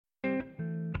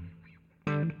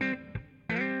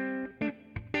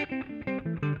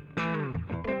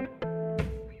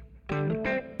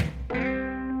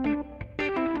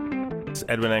chose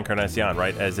Edwin Encarnacion,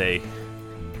 right, as a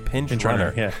pinch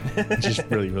runner. Yeah, which is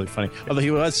really, really funny. Although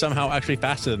he was somehow actually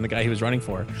faster than the guy he was running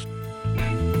for.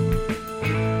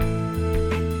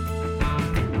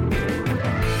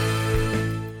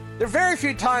 There are very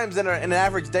few times in an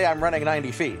average day I'm running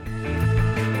 90 feet.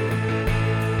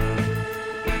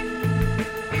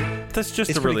 That's just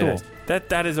It's a really pretty nice.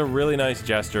 That is a really nice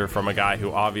gesture from a guy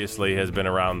who obviously has been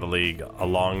around the league a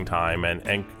long time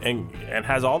and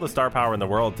has all the star power in the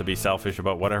world to be selfish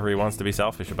about whatever he wants to be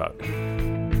selfish about.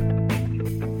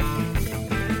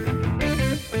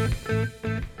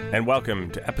 And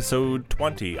welcome to episode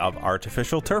 20 of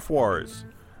Artificial Turf Wars,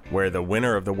 where the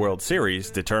winner of the World Series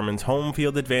determines home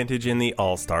field advantage in the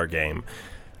All-Star Game.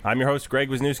 I'm your host, Greg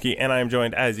Wisniewski, and I am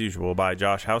joined, as usual, by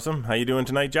Josh Howsam. How you doing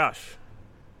tonight, Josh?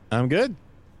 I'm good.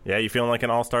 Yeah, you feeling like an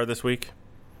all-star this week?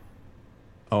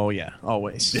 Oh, yeah,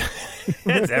 always.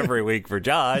 It's every week for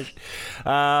Josh.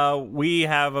 We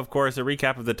have, of course, a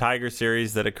recap of the Tigers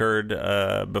series that occurred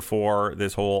before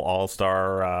this whole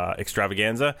all-star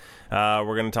extravaganza.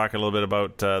 We're going to talk a little bit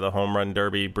about the Home Run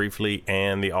Derby briefly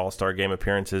and the all-star game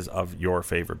appearances of your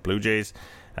favorite Blue Jays.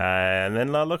 And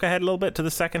then look ahead a little bit to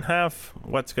the second half,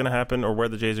 what's going to happen or where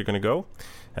the Jays are going to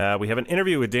go. We have an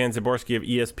interview with Dan Zaborski of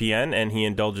ESPN, and he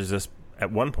indulges us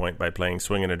at one point by playing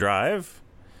Swing and a Drive.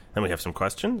 Then we have some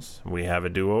questions. We have a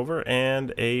do-over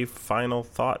and a final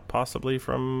thought, possibly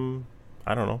from,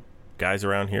 I don't know, guys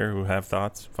around here who have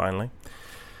thoughts, finally.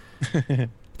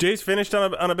 Jays finished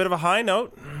on a bit of a high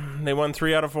note. They won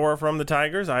 3 out of 4 from the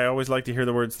Tigers. I always like to hear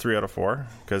the words 3 out of 4,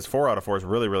 because 4 out of 4 is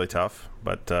really, really tough.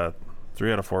 But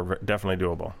 3 out of 4 definitely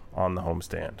doable on the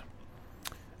homestand.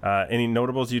 Any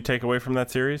notables you take away from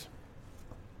that series?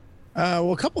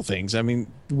 Well, a couple things. I mean,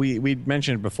 we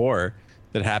mentioned before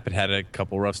that Happ had a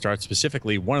couple rough starts.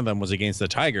 Specifically, one of them was against the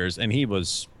Tigers, and he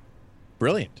was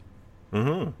brilliant.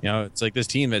 Mm-hmm. You know, it's like this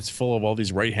team that's full of all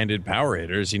these right-handed power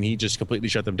hitters, and he just completely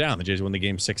shut them down. The Jays won the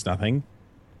game 6-0.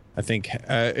 I think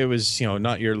it was,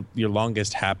 not your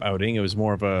longest Happ outing. It was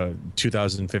more of a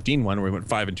 2015 one where he went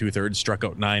 5 2/3, struck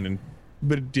out 9,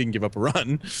 but didn't give up a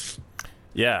run.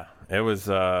 Yeah, it was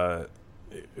a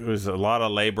lot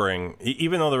of laboring.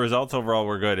 Even though the results overall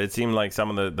were good, it seemed like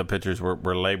some of the pitchers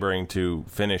were laboring to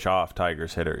finish off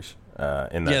Tigers hitters in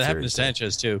that series. Yeah, that happened to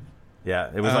Sanchez, too.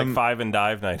 Yeah, it was like 5 and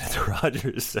dive night at the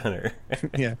Rogers Center.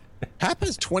 Yeah. Happ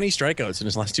has 20 strikeouts in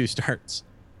his last 2 starts.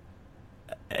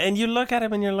 And you look at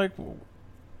him and you're like,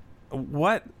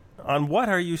 what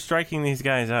are you striking these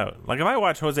guys out? Like, if I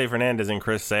watch Jose Fernandez and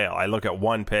Chris Sale, I look at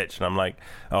one pitch and I'm like,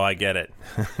 oh, I get it.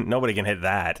 Nobody can hit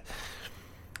that.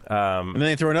 And then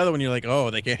they throw another one, you're like, oh,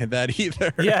 they can't hit that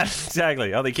either. Yeah,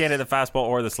 exactly. Oh, they can't hit the fastball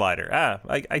or the slider.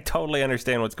 I totally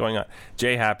understand what's going on.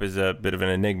 J-Happ is a bit of an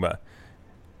enigma.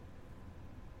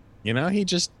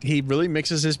 He really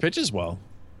mixes his pitches well.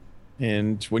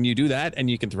 And when you do that and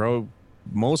you can throw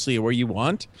mostly where you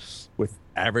want with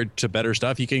average to better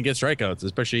stuff, you can get strikeouts,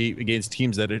 especially against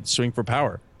teams that swing for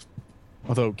power.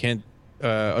 Although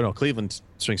Cleveland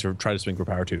try to swing for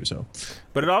power too. So,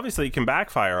 but it obviously can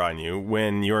backfire on you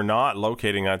when you're not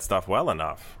locating that stuff well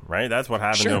enough, right? That's what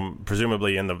happened to him,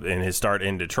 presumably in his start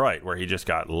in Detroit, where he just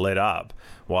got lit up.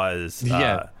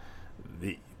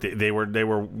 They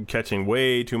were catching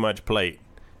way too much plate,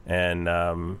 and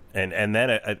then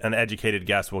an educated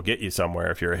guess will get you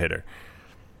somewhere if you're a hitter.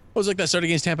 It was like that start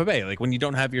against Tampa Bay. Like, when you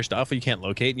don't have your stuff, you can't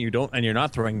locate, and you're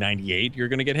not throwing 98, you're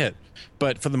going to get hit.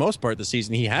 But for the most part this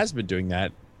season, he has been doing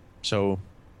that. So,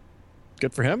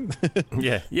 good for him.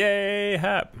 Yeah. Yay,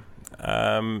 Happ.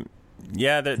 There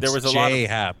was a lot of...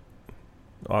 Happ.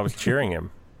 Oh, I was cheering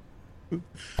him.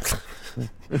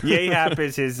 Yay, Happ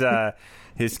is his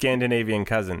Scandinavian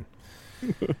cousin.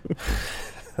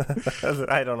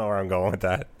 I don't know where I'm going with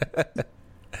that.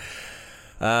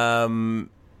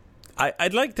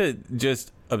 I'd like to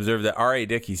just observe that R.A.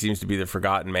 Dickey seems to be the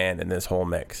forgotten man in this whole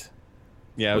mix.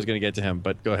 Yeah, I was going to get to him,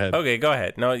 but go ahead. Okay, go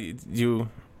ahead. No, you...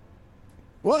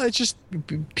 Well, it's just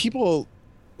people...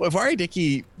 If R.A.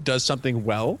 Dickey does something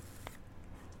well,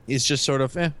 it's just sort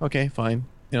of, okay, fine.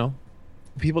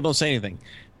 People don't say anything.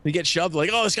 You get shoved like,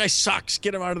 oh, this guy sucks.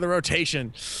 Get him out of the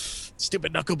rotation.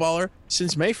 Stupid knuckleballer.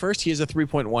 Since May 1st, he has a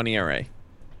 3.1 ERA.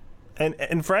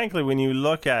 And frankly, when you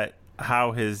look at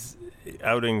how his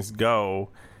outings go,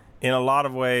 in a lot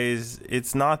of ways,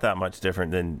 it's not that much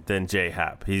different than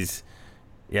J-Happ. He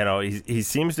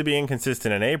seems to be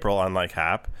inconsistent in April, unlike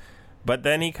Happ, but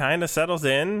then he kind of settles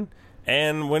in,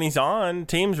 and when he's on,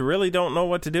 teams really don't know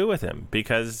what to do with him,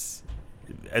 because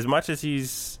as much as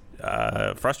he's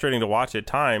frustrating to watch at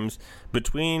times,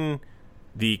 between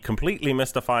the completely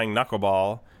mystifying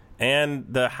knuckleball and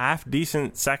the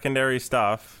half-decent secondary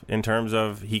stuff in terms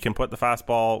of he can put the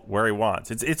fastball where he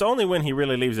wants. It's only when he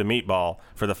really leaves a meatball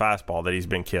for the fastball that he's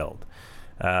been killed.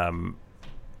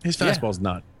 His fastball's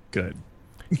not good.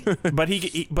 but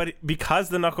because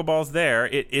the knuckleball's there,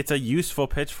 it's a useful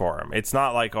pitch for him. It's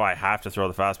not like, I have to throw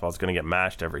the fastball. It's going to get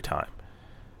mashed every time.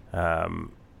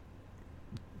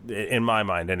 In my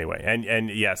mind, anyway. And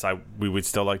yes, we would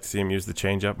still like to see him use the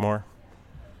changeup more.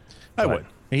 I would.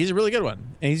 He's a really good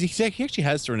one. And he actually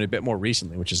has thrown it a bit more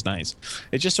recently, which is nice.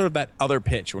 It's just sort of that other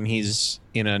pitch when he's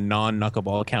in a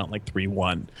non-knuckleball count, like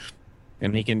 3-1.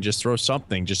 And he can just throw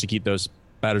something just to keep those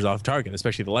batters off target,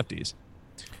 especially the lefties.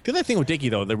 The other thing with Dickey,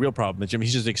 though, the real problem is, Jim,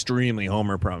 he's just extremely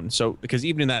homer prone. So, because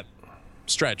even in that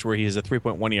stretch where he has a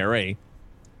 3.1 ERA,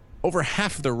 over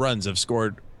half of the runs have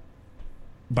scored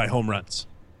by home runs.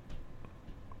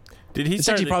 It's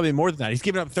actually probably more than that. He's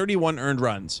given up 31 earned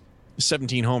runs,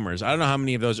 17 homers. I don't know how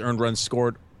many of those earned runs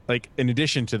scored, like, in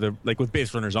addition to the, like, with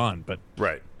base runners on, but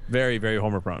right. Very, very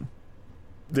homer prone.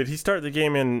 Did he start the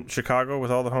game in Chicago with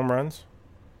all the home runs?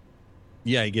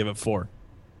 Yeah, he gave up 4.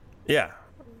 Yeah,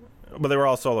 but they were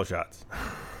all solo shots.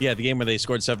 Yeah, the game where they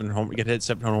scored 7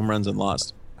 home runs and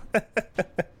lost.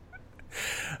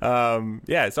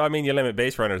 Yeah, so I mean, you limit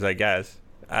base runners, I guess.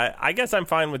 I guess I'm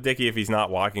fine with Dickey if he's not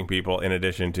walking people in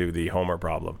addition to the homer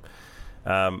problem.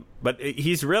 But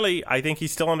he's really, I think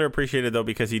he's still underappreciated, though,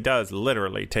 because he does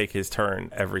literally take his turn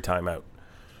every time out.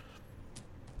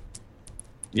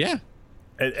 Yeah.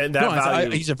 And that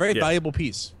value, he's a very valuable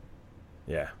piece.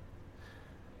 Yeah.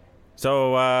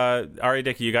 So, Ari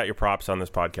Dickey, you got your props on this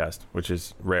podcast, which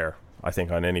is rare, I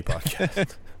think, on any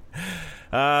podcast.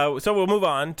 So we'll move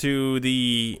on to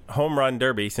the home run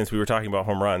derby, since we were talking about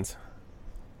home runs.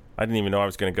 I didn't even know I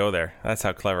was going to go there. That's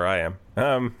how clever I am.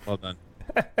 Well done.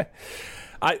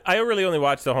 I really only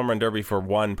watched the home run derby for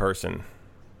one person,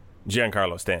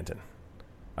 Giancarlo Stanton.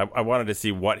 I wanted to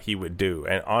see what he would do,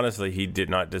 and honestly, he did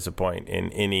not disappoint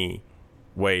in any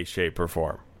way, shape, or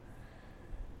form.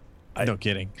 No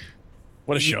kidding.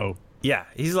 What a show. Yeah,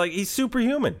 he's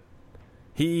superhuman.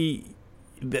 I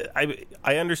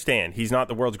understand he's not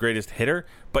the world's greatest hitter,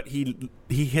 but he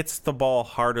hits the ball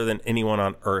harder than anyone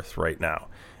on earth right now.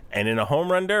 And in a home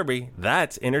run derby,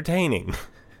 that's entertaining.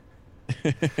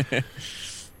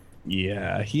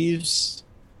 Yeah, he's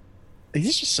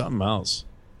just something else.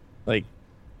 Like,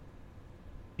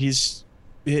 he's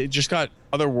just got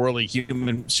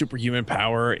otherworldly superhuman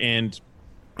power, and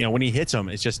when he hits them,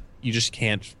 it's just, you just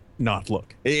can't not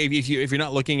look. If you're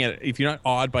not looking at it, if you're not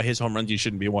awed by his home runs, you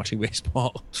shouldn't be watching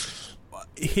baseball.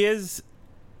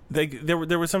 There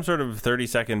was some sort of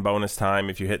 30-second bonus time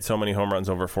if you hit so many home runs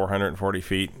over 440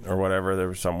 feet or whatever. There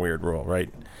was some weird rule,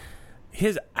 right?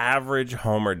 His average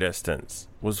homer distance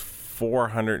was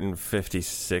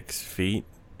 456 feet.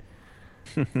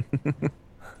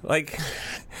 Like,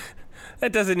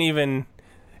 that doesn't even...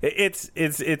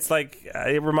 It's like,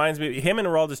 it reminds me, him and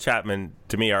Aroldis Chapman,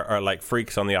 to me, are like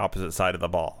freaks on the opposite side of the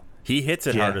ball. He hits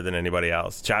it harder than anybody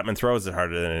else. Chapman throws it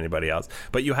harder than anybody else.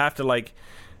 But you have to, like,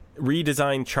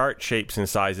 redesign chart shapes and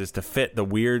sizes to fit the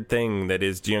weird thing that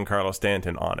is Giancarlo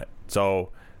Stanton on it.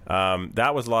 So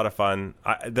that was a lot of fun.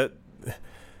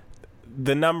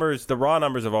 The numbers, the raw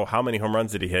numbers of how many home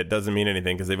runs did he hit doesn't mean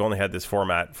anything, because they've only had this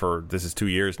format for, this is 2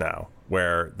 years now,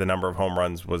 where the number of home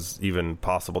runs was even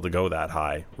possible to go that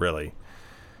high, really.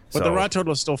 But the raw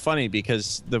total is still funny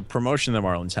because the promotion the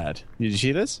Marlins had. Did you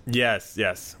see this?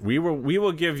 Yes. We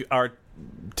will give our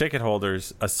ticket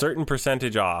holders a certain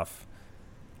percentage off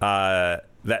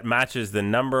that matches the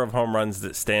number of home runs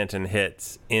that Stanton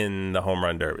hits in the home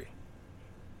run derby.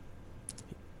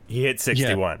 He hit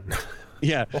 61.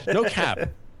 Yeah, no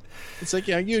cap. It's like,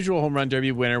 usual home run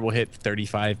derby winner will hit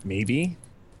 35, maybe.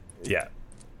 Yeah.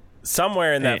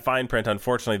 Somewhere in that fine print,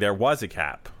 unfortunately, there was a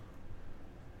cap.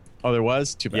 Oh, there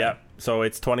was? Too bad. Yeah, so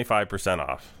it's 25%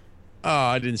 off. Oh,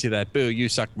 I didn't see that. Boo, you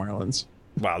suck, Marlins.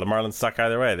 Wow, the Marlins suck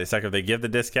either way. They suck if they give the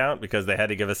discount, because they had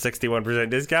to give a 61%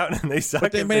 discount, and they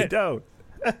suck if they don't.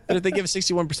 But if they give a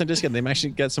 61% discount, they might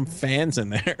actually get some fans in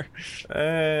there.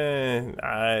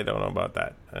 I don't know about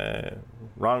that.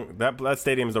 Wrong. That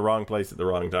stadium is the wrong place at the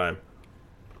wrong time.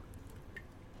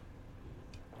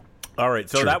 All right,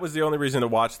 so True. that was the only reason to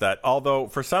watch that. Although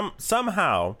for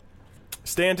somehow,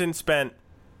 Stanton spent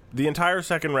the entire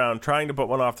second round trying to put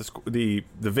one off the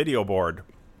video board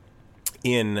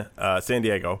in San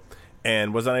Diego,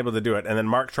 and was unable to do it. And then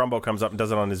Mark Trumbo comes up and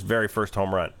does it on his very first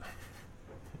home run.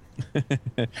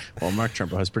 Well, Mark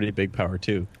Trumbo has pretty big power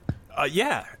too.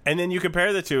 Yeah, and then you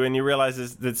compare the two, and you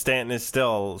realize that Stanton is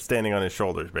still standing on his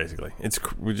shoulders. Basically, it's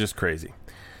just crazy.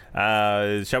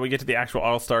 Shall we get to the actual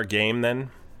All-Star game then?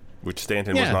 which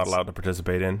Stanton was not allowed to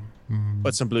participate in.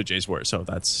 But some Blue Jays were, so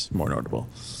that's more notable.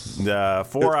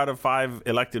 4 out of 5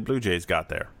 elected Blue Jays got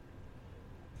there.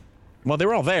 Well, they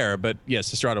were all there, but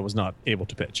yes, Estrada was not able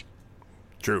to pitch.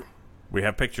 True. We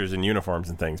have pictures and uniforms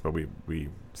and things, but we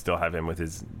still have him with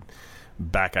his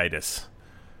backitis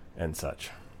and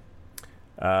such.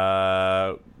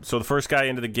 So the first guy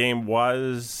into the game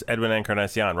was Edwin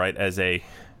Encarnacion, right, as a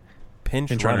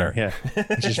pinch runner. Yeah,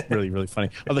 which is really, really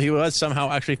funny. Although he was somehow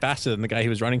actually faster than the guy he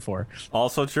was running for.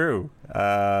 Also true.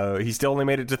 He still only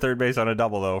made it to third base on a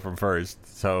double, though, from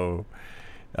first. So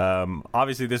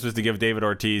obviously this was to give David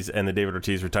Ortiz and the David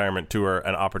Ortiz Retirement Tour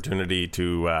an opportunity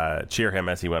to cheer him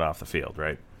as he went off the field,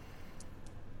 right?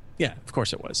 Yeah, of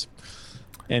course it was.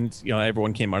 And,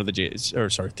 everyone came out of the Jays,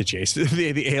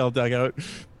 the AL dugout,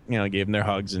 gave them their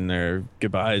hugs and their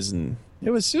goodbyes, and it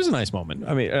was a nice moment.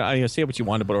 I mean, I say what you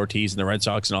want about Ortiz and the Red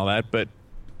Sox and all that, but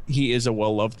he is a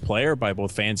well-loved player by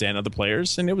both fans and other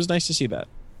players, and it was nice to see that.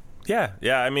 Yeah.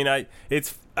 I mean, I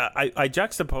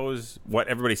juxtapose what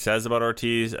everybody says about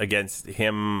Ortiz against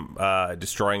him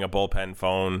destroying a bullpen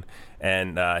phone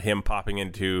and him popping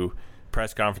into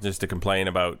press conferences to complain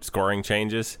about scoring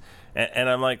changes, and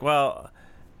I'm like, well,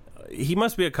 he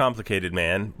must be a complicated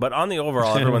man, but on the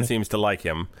overall, everyone seems to like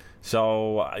him.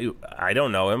 So I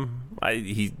don't know him.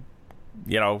 He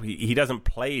doesn't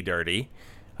play dirty.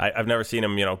 I've never seen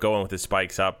him, go in with his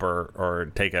spikes up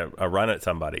or take a run at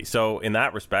somebody. So in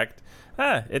that respect,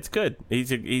 it's good.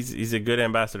 He's a good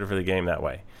ambassador for the game that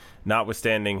way,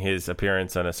 notwithstanding his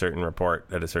appearance on a certain report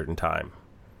at a certain time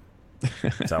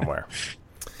somewhere.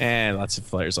 And lots of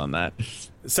flares on that.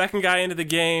 Second guy into the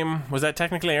game, was that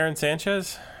technically Aaron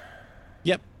Sanchez?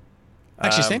 Yep.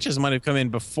 Actually, Sanchez might have come in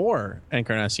before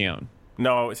Encarnacion.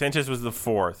 No, Sanchez was the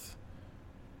fourth.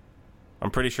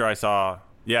 I'm pretty sure I saw...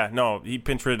 Yeah, no, he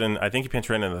pinch hit in... I think he pinch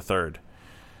hit in the third.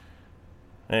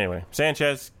 Anyway,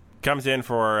 Sanchez comes in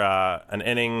for an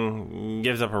inning,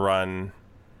 gives up a run.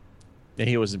 Yeah,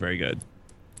 he wasn't very good.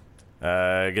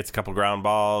 Gets a couple ground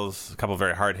balls, a couple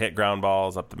very hard-hit ground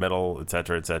balls up the middle, et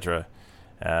cetera, et cetera.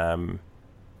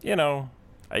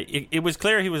 It was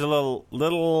clear he was a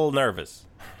little nervous.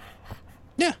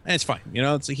 Yeah, and it's fine.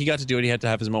 It's like he got to do it. He had to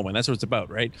have his moment. That's what it's about,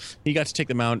 right? He got to take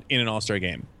the mound in an All-Star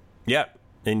game. Yeah,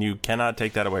 and you cannot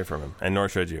take that away from him, and nor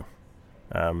should you.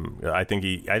 I think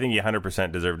he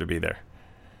 100% deserved to be there.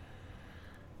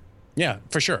 Yeah,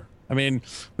 for sure. I mean,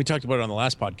 we talked about it on the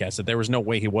last podcast that there was no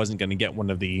way he wasn't going to get one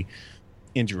of the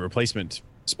injury replacement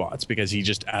spots because he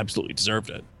just absolutely deserved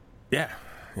it. Yeah.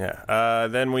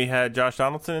 Then we had Josh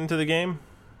Donaldson into the game.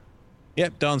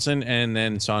 Yep, Donaldson and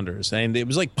then Saunders. And it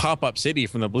was like pop-up city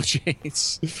from the Blue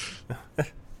Jays.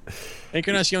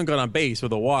 Encarnacion got on base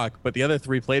with a walk, but the other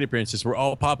 3 plate appearances were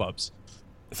all pop-ups.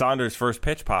 Saunders' first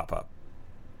pitch pop-up.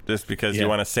 Just because you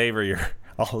want to savor your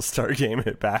All-Star game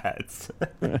at bats.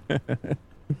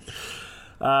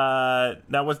 Now,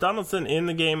 was Donaldson in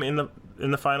the game in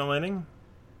the final inning?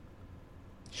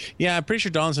 Yeah, I'm pretty sure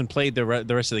Donaldson played the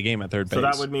rest of the game at third base. So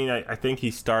that would mean I think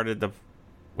he started the...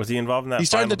 Was he involved in that? He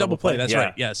started the double play. That's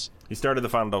right. Yes, he started the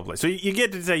final double play. So you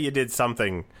get to say you did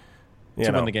something,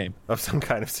 to win the game of some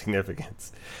kind of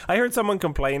significance. I heard someone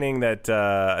complaining that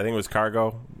I think it was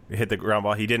Cargo hit the ground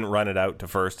ball. He didn't run it out to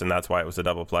first, and that's why it was a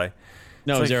double play.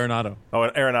 No, it was Arenado. Oh,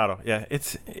 Arenado. Yeah,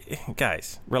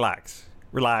 guys, relax,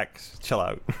 chill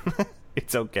out.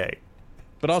 It's okay.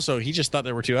 But also, he just thought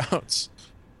there were 2 outs.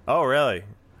 Oh, really?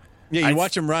 Yeah, you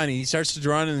watch him run. He starts to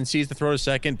run and then sees the throw to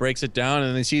second, breaks it down,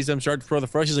 and then sees them start to throw the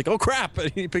first. He's like, "Oh crap!" And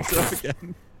he picks it up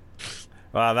again.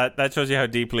 Wow, that shows you how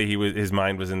deeply his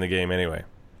mind was in the game. Anyway.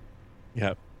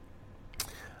 Yep.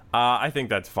 I think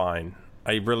that's fine.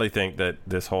 I really think that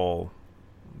this whole,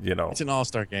 it's an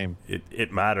all-star game.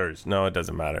 It matters. No, it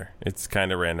doesn't matter. It's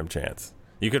kind of random chance.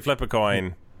 You could flip a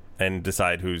coin and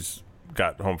decide who's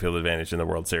got home field advantage in the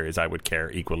World Series. I would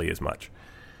care equally as much.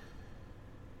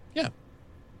 Yeah.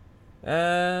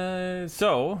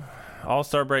 So,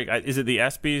 All-Star break. Is it the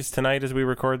ESPYs tonight as we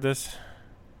record this?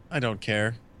 I don't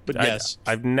care, but yes.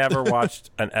 I've never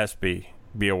watched an ESPY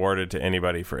be awarded to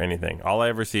anybody for anything. All I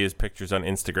ever see is pictures on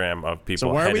Instagram of people.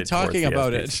 So why are we talking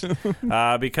about it?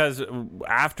 Because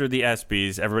after the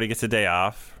ESPYs, everybody gets a day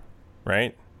off,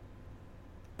 right?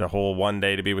 The whole one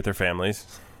day to be with their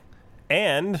families.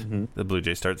 And the Blue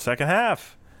Jays start the second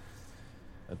half.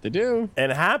 That they do.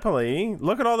 And happily,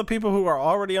 look at all the people who are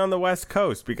already on the West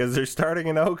Coast because they're starting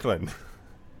in Oakland.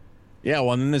 Yeah,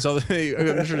 well, and then there's other...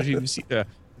 I'm not sure if you've seen,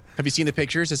 have you seen the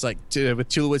pictures? It's like with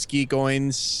Tulowitzki,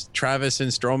 Goins, Travis,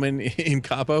 and Stroman in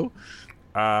Cabo.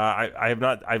 I have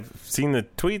not. I've seen the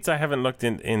tweets. I haven't looked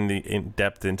in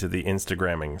depth into the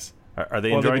Instagrammings Are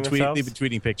they enjoying themselves? They've been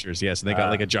tweeting pictures, yes. And they got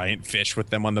like a giant fish with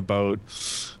them on the boat.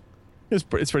 It's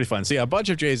pretty fun. So, yeah, a bunch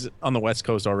of Jays on the West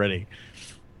Coast already.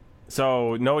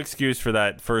 So, no excuse for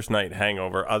that first night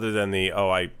hangover other than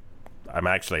I'm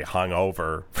actually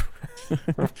hungover.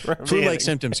 Flu-like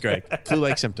symptoms, Greg.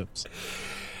 Flu-like symptoms.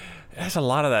 There's a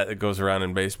lot of that goes around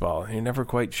in baseball. You're never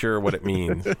quite sure what it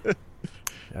means.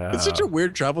 It's such a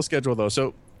weird travel schedule, though.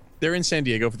 So they're in San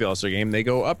Diego for the All-Star game. They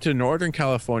go up to Northern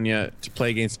California to play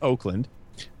against Oakland,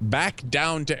 back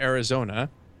down to Arizona,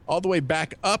 all the way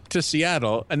back up to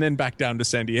Seattle, and then back down to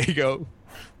San Diego.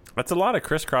 That's a lot of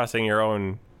crisscrossing your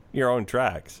own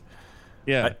tracks.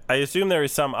 Yeah. I assume there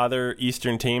is some other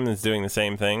Eastern team that's doing the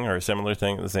same thing or a similar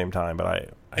thing at the same time,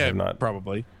 but I have not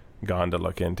probably gone to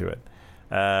look into it.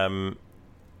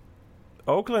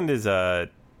 Oakland is a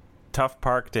tough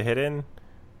park to hit in.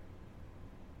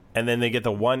 And then they get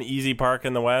the one easy park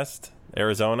in the West,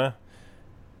 Arizona.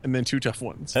 And then 2 tough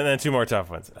ones. And then 2 more tough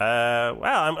ones. Well,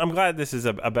 I'm glad this is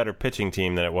a better pitching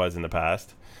team than it was in the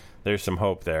past. There's some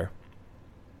hope there.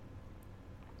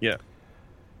 Yeah.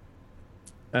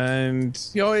 And,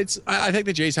 I think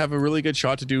the Jays have a really good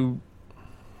shot to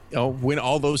win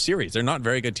all those series. They're not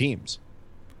very good teams.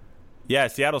 Yeah,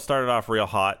 Seattle started off real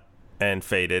hot and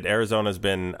faded. Arizona's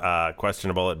been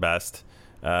questionable at best.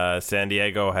 San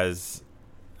Diego has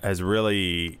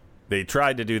really, they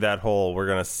tried to do that whole we're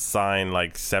going to sign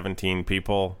like 17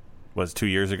 people was 2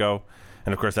 years ago,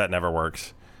 and of course that never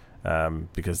works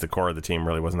because the core of the team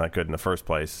really wasn't that good in the first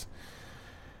place.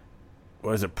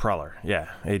 Was it Preller? Yeah,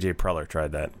 AJ Preller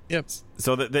tried that. Yep.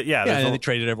 So and then they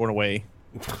traded everyone away.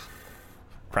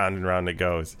 Round and round it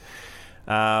goes.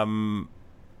 The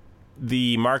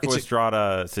Marco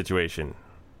Estrada situation.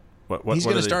 What he's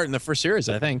going to start in the first series,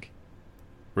 I think.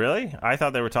 Really? I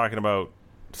thought they were talking about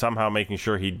somehow making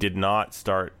sure he did not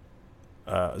start.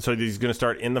 So he's going to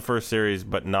start in the first series,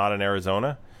 but not in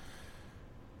Arizona.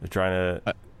 They're trying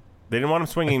to. They didn't want him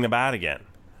swinging the bat again.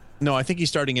 No, I think he's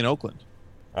starting in Oakland.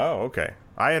 Oh, okay.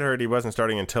 I had heard he wasn't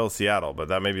starting until Seattle, but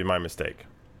that may be my mistake.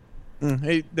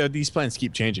 These plans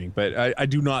keep changing, but I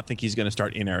do not think he's going to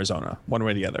start in Arizona, one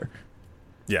way or the other.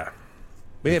 Yeah.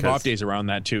 They have off days around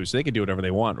that, too, so they can do whatever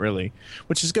they want, really,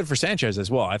 which is good for Sanchez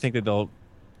as well. I think that they'll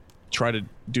try to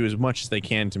do as much as they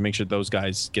can to make sure those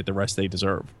guys get the rest they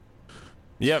deserve.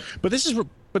 Yep. But this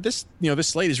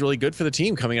slate is really good for the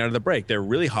team coming out of the break. They're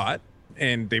really hot,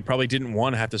 and they probably didn't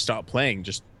want to have to stop playing.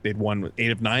 Just they'd won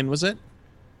 8 of 9, was it?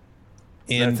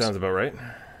 And that sounds about right.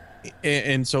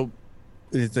 And so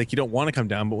it's like you don't want to come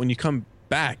down, but when you come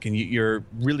back and you're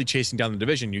really chasing down the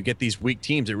division, you get these weak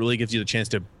teams. It really gives you the chance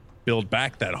to build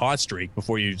back that hot streak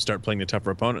before you start playing the tougher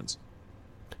opponents.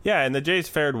 Yeah, and the Jays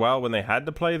fared well when they had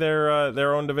to play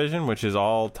their own division, which is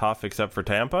all tough except for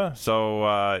Tampa. So,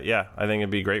 I think it'd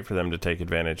be great for them to take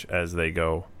advantage as they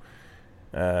go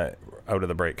out of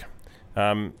the break.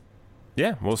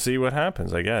 Yeah, we'll see what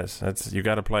happens, I guess. You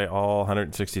got to play all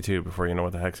 162 before you know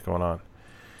what the heck's going on.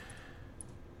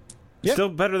 Yep. Still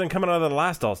better than coming out of the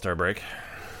last All-Star break.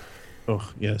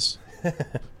 Oh, yes.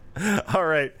 All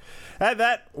right. At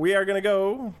that, we are going to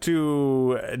go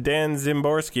to Dan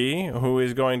Szymborski, who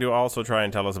is going to also try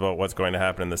and tell us about what's going to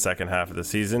happen in the second half of the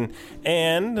season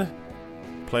and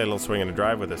play a little swing and a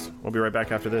drive with us. We'll be right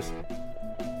back after this.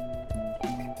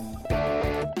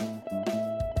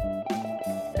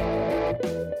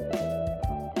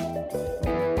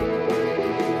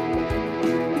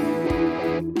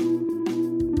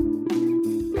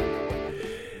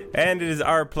 And it is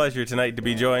our pleasure tonight to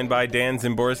be joined by Dan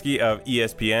Szymborski of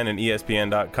ESPN and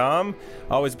ESPN.com.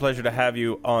 Always a pleasure to have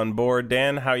you on board.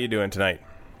 Dan, how are you doing tonight?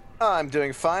 I'm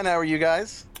doing fine. How are you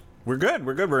guys? We're good.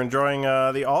 We're enjoying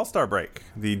the All-Star break.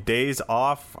 The days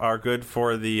off are good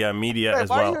for the media as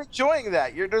well. Why are you enjoying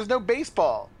that? There's no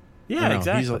baseball. Yeah,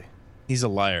 exactly. He's a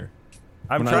liar.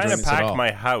 I'm trying to pack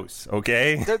my house,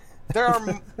 okay? There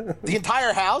are the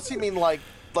entire house? You mean like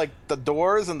the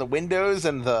doors and the windows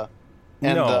and the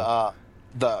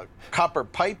copper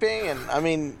piping, and I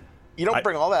mean, you don't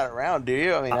bring all that around, do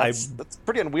you? I mean, that's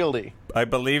pretty unwieldy. I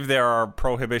believe there are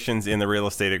prohibitions in the real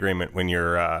estate agreement when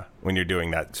you're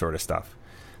doing that sort of stuff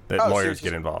that lawyers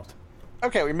get involved.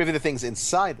 Okay, we're moving the things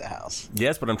inside the house.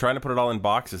 Yes, but I'm trying to put it all in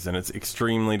boxes, and it's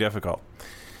extremely difficult.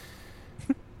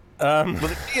 Well,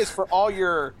 the key is for all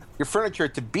your furniture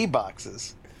to be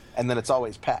boxes, and then it's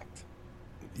always packed.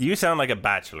 You sound like a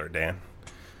bachelor, Dan.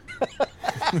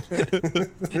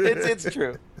 It's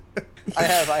true.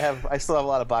 I still have a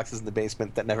lot of boxes in the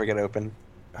basement that never get open.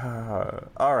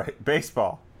 All right,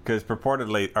 baseball, because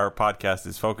purportedly our podcast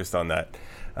is focused on that.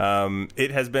 It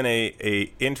has been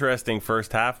a interesting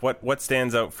first half. What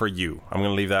stands out for you? I'm going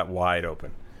to leave that wide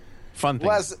open. Fun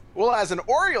things. As an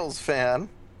Orioles fan,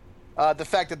 the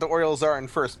fact that the Orioles are in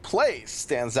first place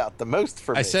stands out the most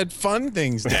for me. I said fun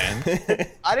things, Dan.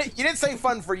 You didn't say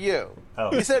fun for you.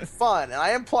 Oh. You said fun,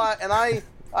 and I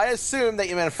assume that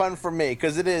you meant fun for me,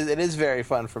 because it is very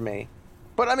fun for me.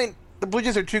 But I mean, the Blue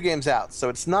Jays are 2 games out, so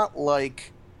it's not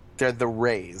like they're the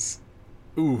Rays.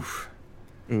 Oof.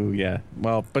 Ooh, yeah.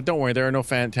 Well, but don't worry, there are no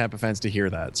Tampa fans to hear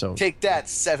that. So Take that,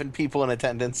 7 people in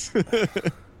attendance.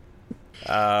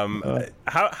 How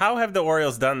have the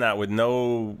Orioles done that with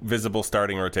no visible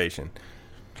starting rotation?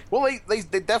 Well, they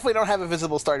definitely don't have a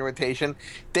visible starting rotation.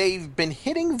 They've been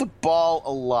hitting the ball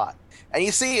a lot. And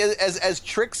you see, as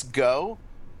tricks go,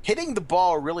 hitting the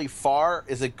ball really far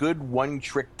is a good one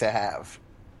trick to have.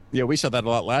 yeah, we saw that a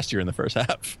lot last year in the first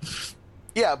half.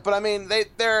 Yeah, but I mean,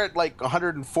 they're at like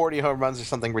 140 home runs or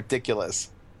something ridiculous,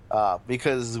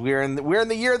 because we're in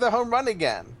the year of the home run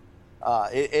again.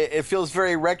 It feels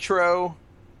very retro.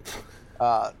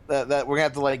 That we're gonna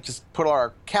have to like just put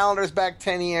our calendars back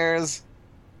 10 years.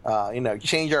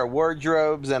 Change our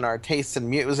wardrobes and our tastes in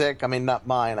music. I mean, not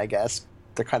mine, I guess.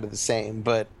 They're kind of the same,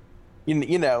 but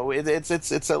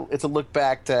it's a look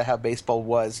back to how baseball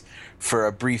was for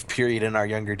a brief period in our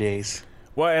younger days.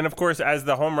 Well, and of course, as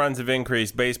the home runs have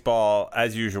increased, baseball,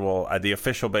 as usual, the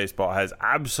official baseball has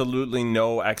absolutely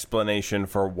no explanation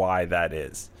for why that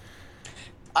is.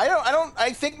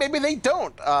 I think maybe they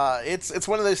don't. It's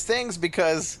one of those things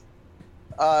because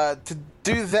to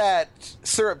do that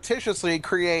surreptitiously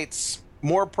creates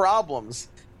more problems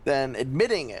than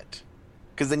admitting it.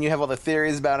 Because then you have all the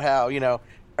theories about how,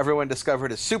 everyone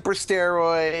discovered a super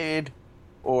steroid,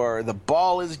 or the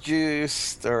ball is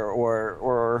juiced,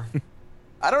 or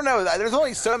I don't know. There's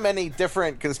only so many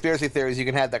different conspiracy theories you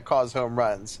can have that cause home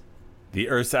runs. The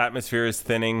Earth's atmosphere is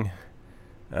thinning.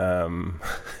 Yeah,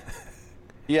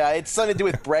 it's something to do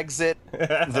with Brexit.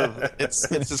 It's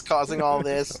just causing all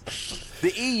this.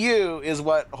 The EU is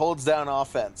what holds down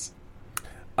offense.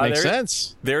 Makes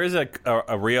sense. There is a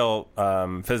real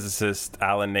physicist,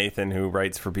 Alan Nathan, who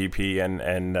writes for BP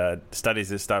and studies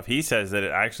this stuff. He says that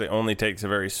it actually only takes a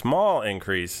very small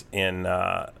increase in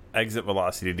exit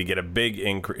velocity to get a big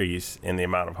increase in the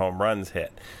amount of home runs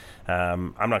hit.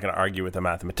 I'm not going to argue with a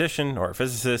mathematician or a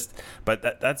physicist,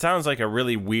 but that sounds like a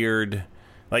really weird...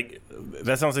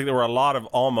 that sounds like there were a lot of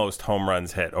almost home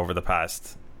runs hit over the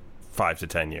past 5 to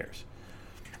 10 years.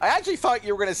 I actually thought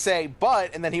you were going to say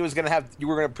but, and then you were going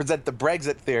to present the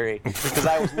Brexit theory, because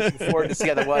I was looking forward to see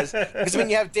how that was. Because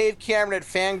when you have Dave Cameron at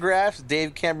Fangraphs,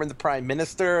 Dave Cameron the Prime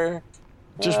Minister,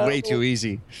 just way too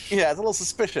easy. Yeah, it's a little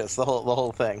suspicious, the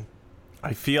whole thing.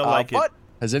 I feel like but,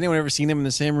 has anyone ever seen him in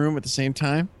the same room at the same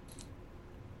time?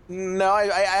 No,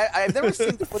 I've never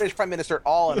seen the British Prime Minister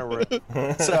all in a room.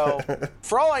 So,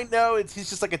 for all I know, he's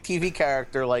just like a TV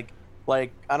character, like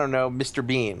I don't know, Mr.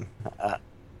 Bean.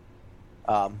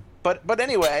 But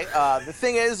anyway, the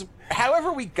thing is,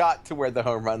 however we got to where the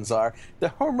home runs are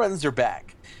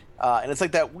back, and it's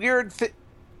like that weird.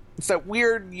 It's that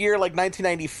weird year like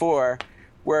 1994,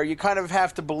 where you kind of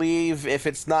have to believe, if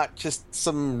it's not just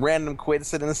some random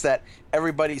coincidence, that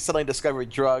everybody suddenly discovered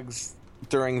drugs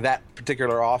during that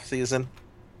particular off season.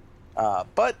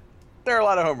 But there are a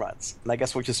lot of home runs, and I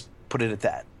guess we'll just put it at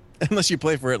that. Unless you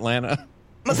play for Atlanta.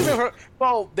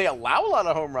 Well, they allow a lot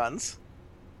of home runs,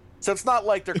 so it's not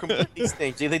like they're completely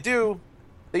stingy. They do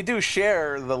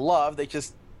share the love. They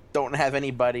just don't have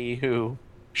anybody who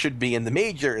should be in the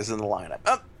majors in the lineup.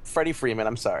 Oh, Freddie Freeman.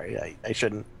 I'm sorry, I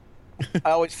shouldn't.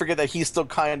 I always forget that he's still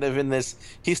kind of in this.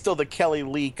 He's still the Kelly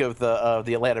Leak of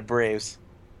the Atlanta Braves.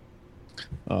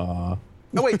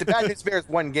 Oh wait, the Bad News Bears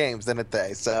won games, didn't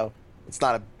they? So it's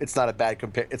not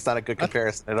a good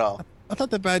comparison at all. I thought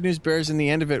the Bad News Bears in the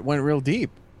end of it went real deep.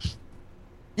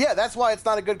 Yeah, that's why it's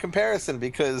not a good comparison,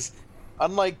 because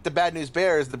unlike the Bad News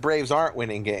Bears, the Braves aren't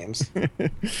winning games.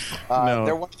 No.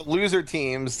 They're one of the loser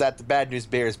teams that the Bad News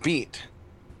Bears beat.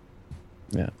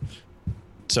 Yeah.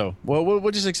 So, well,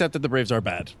 we'll just accept that the Braves are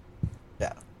bad.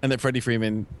 Yeah. And that Freddie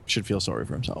Freeman should feel sorry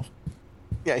for himself.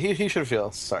 Yeah, he should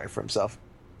feel sorry for himself.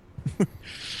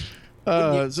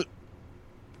 Go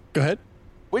ahead.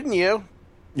 Wouldn't you?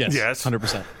 Yes.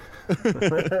 100%.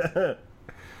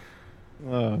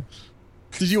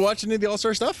 Did you watch any of the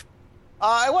All-Star stuff?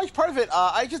 I watched part of it.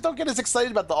 I just don't get as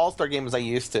excited about the All-Star game as I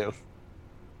used to.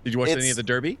 Did you watch any of the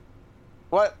Derby?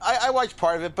 Well, I watched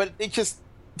part of it, but it's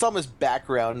almost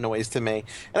background noise to me.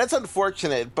 And that's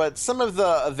unfortunate, but some of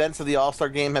the events of the All-Star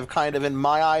game have kind of, in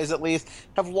my eyes at least,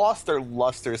 have lost their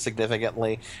luster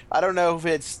significantly. I don't know if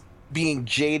it's being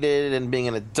jaded and being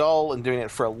an adult and doing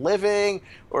it for a living,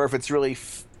 or if it's really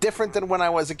different than when I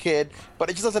was a kid, but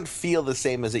it just doesn't feel the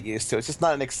same as it used to. It's just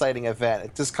not an exciting event.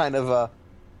 It's just kind of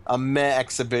a meh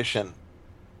exhibition.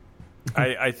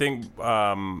 I think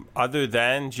other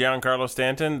than Giancarlo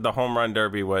Stanton, the home run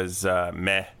derby was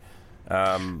meh.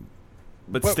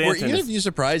 But Were Stanton either of you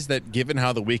surprised that, given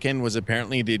how the weekend was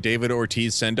apparently the David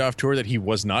Ortiz send-off tour, that he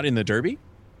was not in the Derby?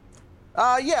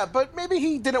 Yeah, but maybe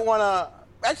he didn't want to.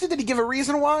 Actually, did he give a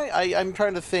reason why? I'm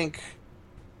trying to think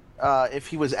if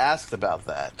he was asked about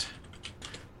that.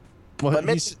 Well,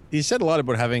 he said a lot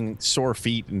about having sore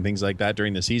feet and things like that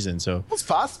during the season. So it's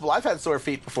possible. I've had sore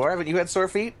feet before. Haven't you had sore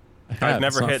feet? I've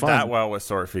never hit that well with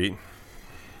sore feet.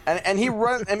 And he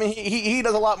run. I mean, he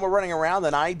does a lot more running around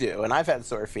than I do, and I've had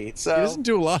sore feet. So he doesn't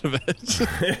do a lot of it.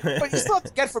 But you still have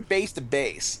to get from base to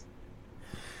base.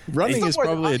 Running is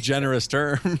probably a generous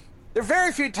term. There are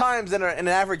very few times in an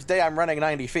average day I'm running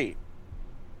 90 feet.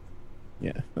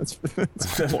 Yeah, that's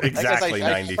exactly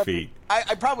 90 feet.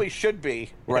 I probably should be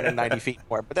running 90 feet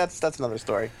more, but that's another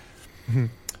story.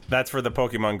 That's for the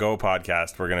Pokemon Go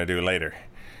podcast we're going to do later.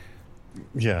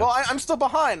 Yeah. Well, I'm still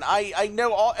behind. I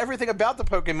know everything about the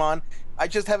Pokemon. I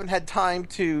just haven't had time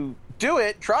to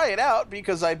try it out,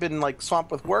 because I've been like swamped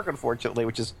with work, unfortunately,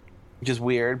 which is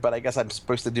weird. But I guess I'm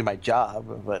supposed to do my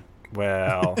job. But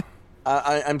well,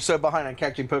 I'm so behind on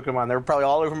catching Pokemon. They're probably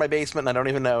all over my basement, and I don't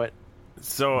even know it.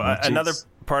 So another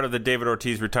part of the David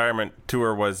Ortiz retirement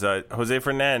tour was Jose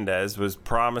Fernandez was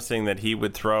promising that he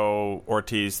would throw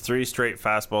Ortiz 3 straight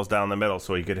fastballs down the middle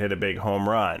so he could hit a big home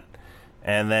run.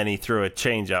 And then he threw a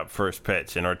changeup first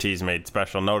pitch, and Ortiz made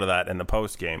special note of that in the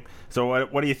post game. So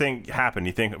what do you think happened?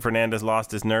 You think Fernandez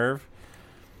lost his nerve?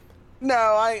 No,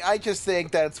 I just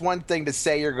think that it's one thing to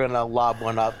say you're going to lob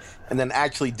one up and then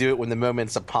actually do it when the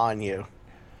moment's upon you.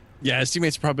 Yeah, his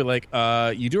teammates are probably like,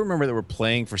 you do remember that we're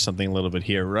playing for something a little bit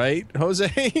here, right,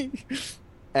 Jose?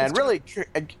 And really,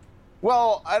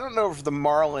 well, I don't know if the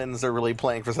Marlins are really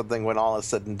playing for something when all is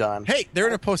said and done. Hey, they're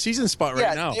in a postseason spot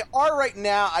right now. Yeah, they are right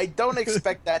now. I don't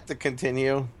expect that to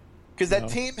continue, because that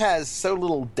team has so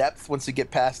little depth once you get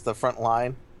past the front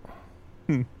line.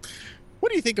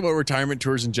 What do you think about retirement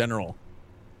tours in general?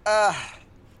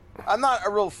 I'm not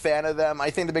a real fan of them. I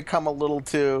think they become a little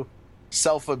too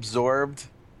self-absorbed.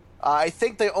 I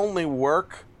think they only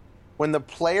work when the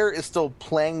player is still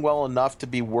playing well enough to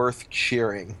be worth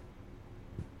cheering.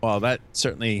 Well, that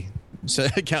certainly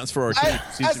counts for Ortiz.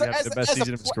 He's going to have the best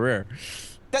season of his career.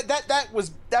 That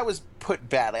was put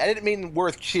badly. I didn't mean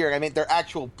worth cheering. I mean their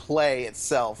actual play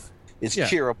itself is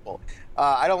cheerable.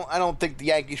 I don't think the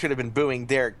Yankees should have been booing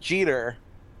Derek Jeter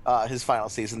his final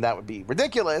season. That would be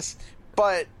ridiculous.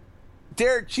 But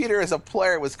Derek Jeter as a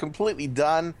player was completely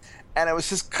done, and it was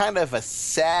just kind of a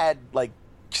sad,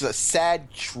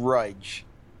 trudge.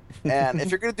 And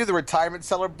if you're going to do the retirement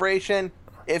celebration,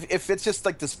 if it's just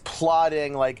like this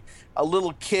plodding, like a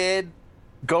little kid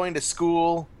going to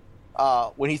school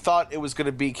when he thought it was going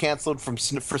to be canceled for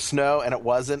snow and it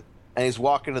wasn't, and he's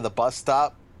walking to the bus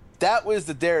stop, that was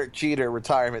the Derek Jeter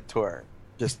retirement tour.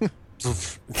 Just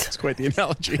that's quite the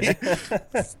analogy.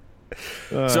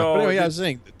 But anyway, I was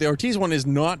saying the Ortiz one is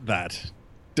not that.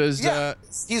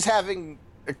 He's having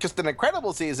just an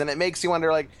incredible season. It makes you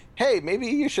wonder, like, hey, maybe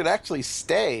you should actually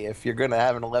stay if you're going to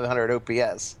have an 1100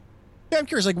 OPS. Yeah, I'm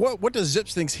curious. Like, what does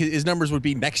ZiPS think his numbers would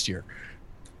be next year?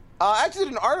 I actually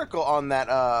did an article on that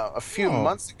a few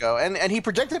months ago, and he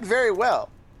projected very well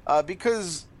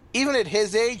because even at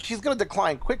his age, he's going to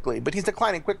decline quickly, but he's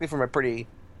declining quickly from a pretty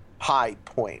high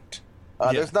point.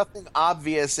 There's nothing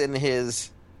obvious in his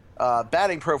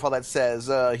batting profile that says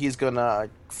he's going to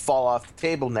fall off the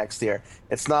table next year.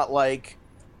 It's not like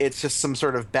it's just some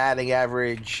sort of batting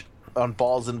average on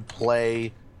balls in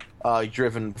play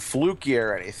driven fluke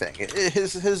year or anything.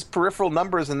 His peripheral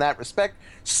numbers in that respect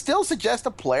still suggest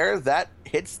a player that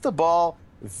hits the ball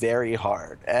very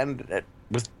hard and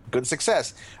with good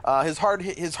success. His hard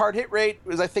hit rate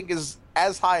is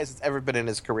as high as it's ever been in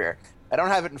his career. I don't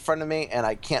have it in front of me, and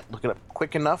I can't look it up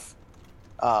quick enough.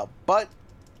 But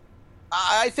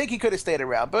I think he could have stayed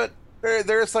around. But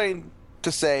there is something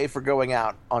to say for going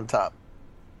out on top.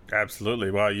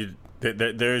 Absolutely. Well,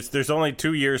 there's only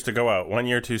 2 years to go out. 1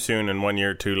 year too soon and 1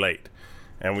 year too late.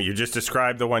 And you just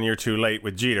described the 1 year too late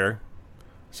with Jeter.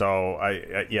 So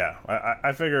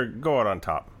I figure go out on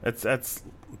top. That's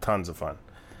tons of fun.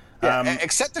 Yeah,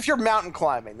 except if you're mountain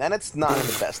climbing, then it's not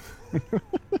the best.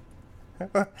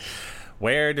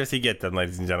 Where does he get them,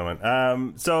 ladies and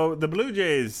gentlemen? So the Blue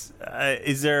Jays,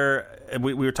 is there?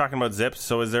 We were talking about ZiPS.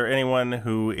 So is there anyone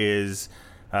who is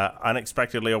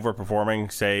unexpectedly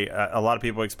overperforming? Say a lot of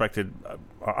people expected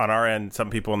on our end, some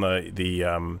people in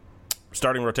the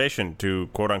starting rotation to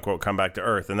quote unquote come back to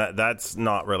earth, and that's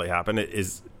not really happened.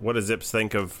 What does ZiPS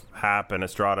think of Happ and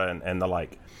Estrada and the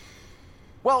like?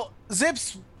 Well,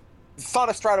 ZiPS thought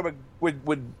Estrada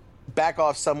would back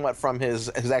off somewhat from his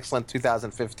excellent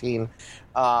 2015. It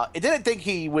didn't think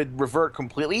he would revert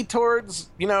completely towards,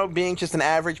 being just an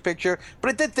average pitcher,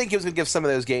 but it did think he was going to give some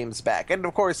of those games back. And,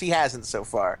 of course, he hasn't so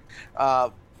far.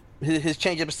 His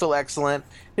changeup is still excellent.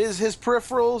 His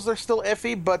peripherals are still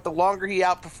iffy, but the longer he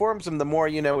outperforms them, the more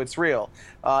it's real.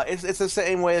 It's the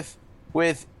same with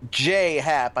Jay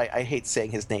Happ. I hate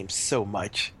saying his name so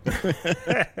much.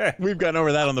 We've gone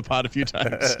over that on the pod a few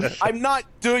times. I'm not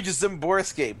Duj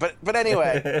Zimborski, but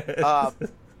anyway,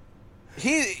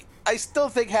 I still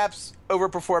think Happ's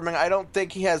overperforming. I don't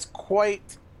think he has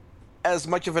quite as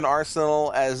much of an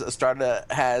arsenal as Estrada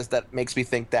has that makes me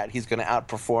think that he's going to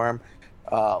outperform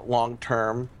long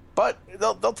term. But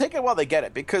they'll take it while they get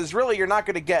it, because really you're not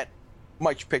going to get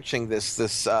much pitching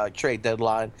this trade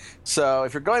deadline. So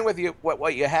if you're going with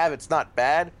what you have, it's not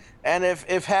bad. And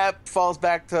if Happ falls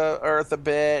back to earth a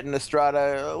bit and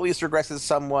Estrada at least regresses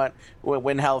somewhat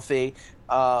when healthy,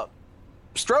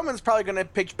 Stroman's probably going to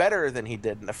pitch better than he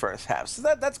did in the first half. So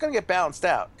that's going to get balanced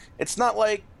out. It's not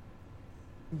like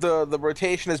the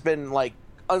rotation has been like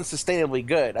unsustainably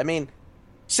good. I mean,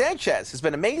 Sanchez has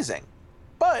been amazing,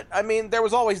 but I mean there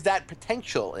was always that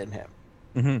potential in him.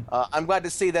 Mm-hmm. I'm glad to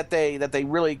see that they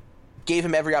really gave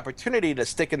him every opportunity to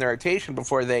stick in the rotation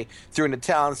before they threw in the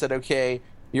towel and said, "Okay,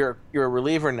 you're a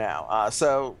reliever now."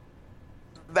 So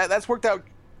that's worked out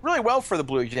really well for the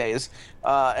Blue Jays,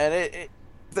 and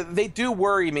they do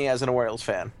worry me as an Orioles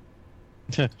fan.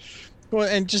 Well,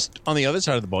 and just on the other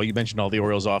side of the ball, you mentioned all the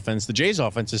Orioles offense. The Jays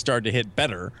offense has started to hit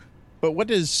better. But what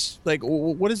is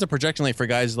the projection like for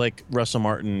guys like Russell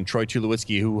Martin, Troy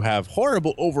Tulowitzki, who have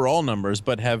horrible overall numbers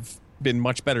but have been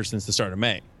much better since the start of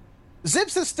May?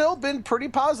 ZiPS has still been pretty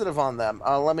positive on them.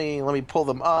 Let me pull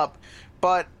them up,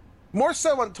 but more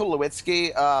so on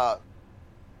Tulowitzki.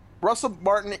 Russell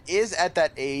Martin is at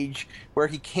that age where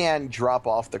he can drop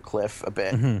off the cliff a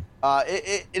bit. Mm-hmm.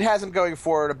 It has him going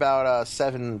forward about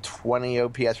 720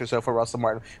 OPS or so for Russell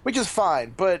Martin, which is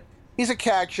fine. But he's a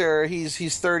catcher.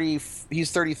 He's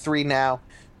 33 now.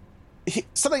 This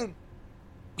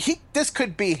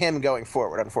could be him going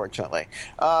forward, unfortunately.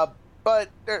 But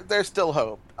there's still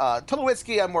hope.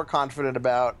 Tulowitzki, I'm more confident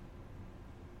about.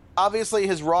 Obviously,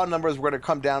 his raw numbers were going to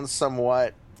come down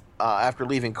somewhat after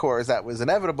leaving Coors. That was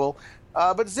inevitable.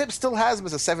 But ZiPS still has him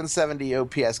as a 770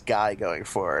 OPS guy going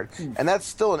forward. And that's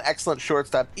still an excellent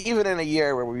shortstop, even in a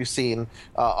year where we've seen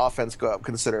offense go up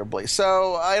considerably.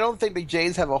 So I don't think the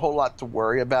Jays have a whole lot to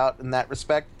worry about in that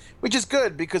respect, which is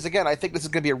good because, again, I think this is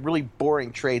going to be a really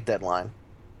boring trade deadline.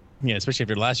 Yeah, especially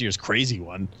after last year's crazy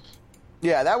one.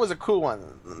 Yeah, that was a cool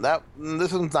one.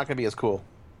 This one's not going to be as cool.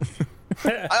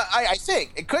 I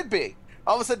think it could be.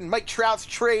 All of a sudden, Mike Trout's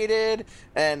traded,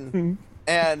 and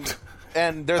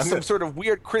there's some sort of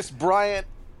weird Chris Bryant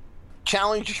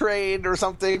challenge trade or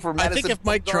something for Madison. I think if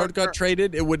Mike Trout got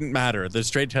traded, it wouldn't matter. The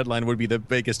trade headline would be the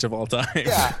biggest of all time.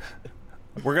 Yeah.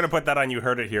 We're going to put that on You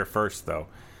Heard It Here first, though,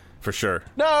 for sure.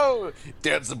 No!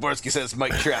 Dan Zaborski says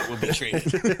Mike Trout will be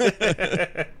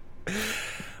traded.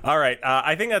 All right.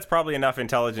 I think that's probably enough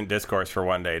intelligent discourse for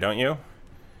one day, don't you?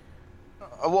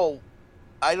 Well,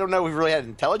 I don't know if we've really had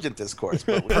intelligent discourse.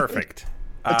 But Perfect.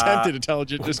 Attempted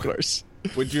intelligent discourse.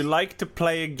 Would you like to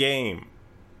play a game?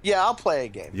 Yeah, I'll play a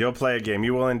game. You'll play a game.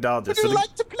 You will indulge us. Would you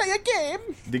like to play a game?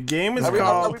 The game is called...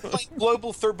 Are we playing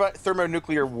Global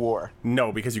Thermonuclear War?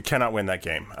 No, because you cannot win that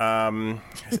game. No,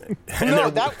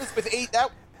 that was with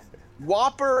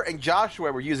Whopper and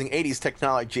Joshua were using 80s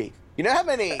technology. You know how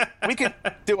many... We could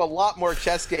do a lot more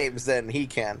chess games than he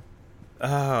can.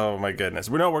 Oh, my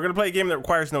goodness. We're going to play a game that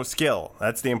requires no skill.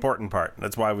 That's the important part.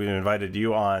 That's why we invited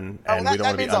you on, and we don't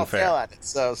want to be unfair. I'll fail at it,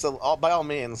 so by all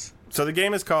means. So the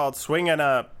game is called Swing and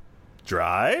a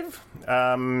Drive.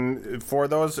 For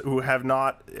those who have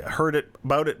not heard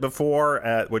about it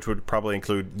before, which would probably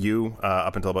include you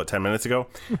up until about 10 minutes ago,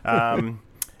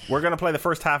 we're going to play the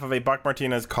first half of a Buck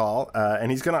Martinez call,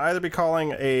 and he's going to either be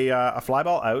calling a fly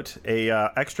ball out, a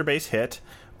extra base hit,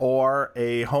 or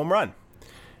a home run.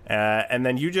 And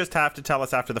then you just have to tell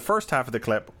us after the first half of the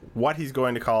clip what he's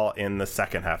going to call in the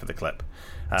second half of the clip.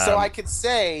 So I could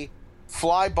say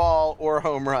fly ball or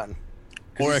home run.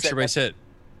 Or extra base hit.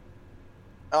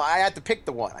 Oh, I had to pick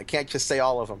the one. I can't just say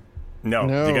all of them. No.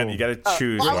 You got to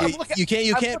choose one. You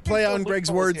can't play on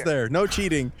Greg's words here. There. No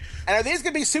cheating. And are these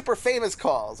going to be super famous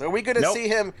calls? Are we going to see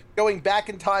him going back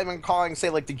in time and calling, say,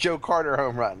 like the Joe Carter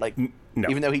home run? Like, no.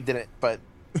 Even though he didn't, but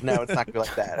no, it's not going to be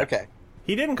like that. Okay.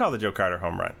 He didn't call the Joe Carter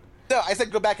home run. No, I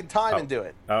said go back in time and do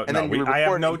it. Oh, and then I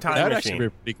have no time machine. That'd actually be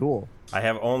pretty cool. I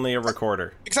have only a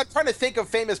recorder. Because I'm trying to think of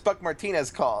famous Buck Martinez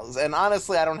calls, and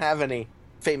honestly, I don't have any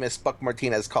famous Buck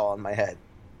Martinez call in my head.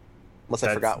 unless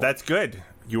I forgot one. That's good.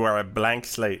 You are a blank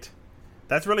slate.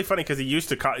 That's really funny because he used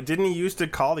to didn't he used to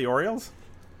call the Orioles?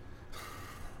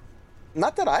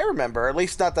 Not that I remember, at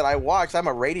least not that I watched. I'm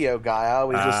a radio guy. I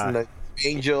always listen to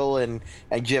Angel and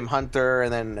Jim Hunter,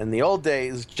 and then in the old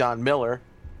days, John Miller,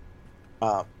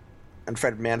 and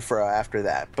Fred Manfro after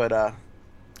that. But all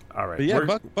right, but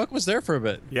yeah, Buck was there for a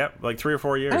bit. Yep, like 3 or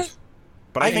 4 years.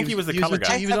 But I think he was the color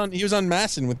guy. He was on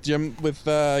Masson with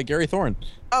Gary Thorne.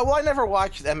 Oh well, I never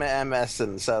watched MS,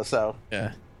 and so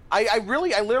yeah. I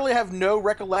literally have no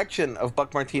recollection of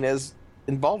Buck Martinez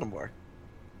in Baltimore.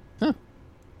 Huh.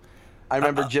 I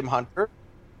remember Jim Hunter.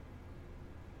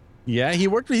 Yeah, he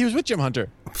was with Jim Hunter.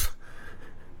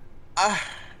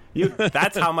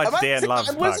 That's how much Dan loves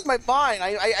I'm Buck. losing my mind.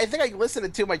 I think I listen to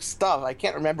too much stuff. I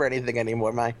can't remember anything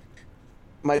anymore.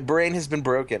 My brain has been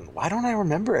broken. Why don't I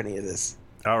remember any of this?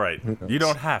 All right, you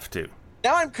don't have to.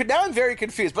 Now I'm very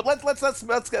confused. But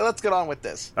let's get on with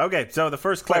this. Okay, so the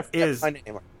first clip is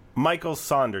Michael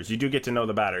Saunders. You do get to know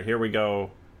the batter. Here we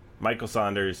go. Michael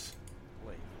Saunders.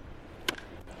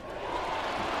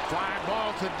 Fly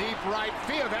ball to deep right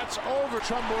field. That's over.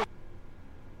 Trumbo.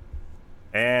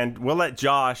 And we'll let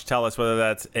Josh tell us whether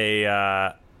that's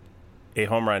a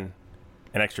home run,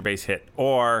 an extra base hit,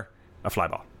 or a fly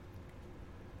ball.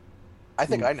 I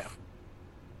think I know.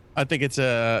 I think it's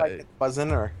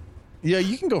wasn't or. Yeah,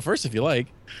 you can go first if you like.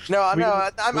 No,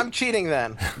 I'm cheating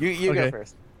then. You okay. go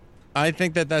first. I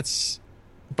think that's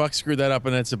Buck screwed that up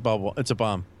and it's a bubble. It's a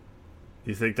bomb.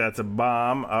 You think that's a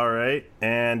bomb? All right.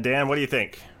 And Dan, what do you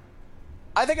think?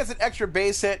 I think it's an extra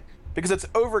base hit because it's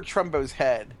over Trumbo's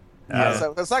head.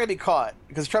 So it's not going to be caught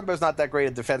because Trumbo's not that great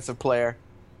a defensive player.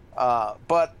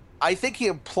 But I think he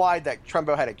implied that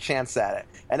Trumbo had a chance at it.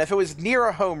 And if it was near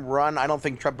a home run, I don't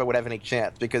think Trumbo would have any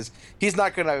chance because he's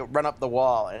not going to run up the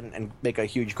wall and make a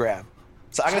huge grab.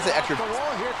 So I'm going to say extra. Off the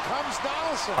wall. Here comes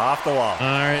Donaldson. Off the wall.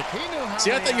 All right.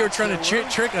 See, I thought you were trying to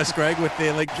trick us, Greg, with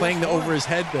the playing the over his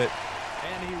head bit.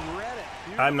 And he read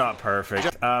it. I'm not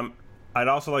perfect. I'd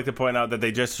also like to point out that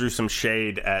they just threw some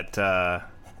shade at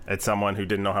someone who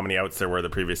didn't know how many outs there were the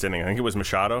previous inning. I think it was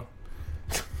Machado.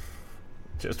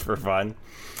 Just for fun.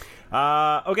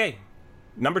 Okay.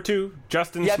 Number 2,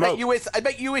 Justin Smoke. I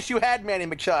bet you wish you had Manny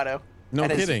Machado. No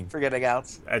kidding. Forgetting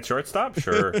outs. At shortstop?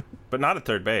 Sure. But not at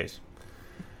third base.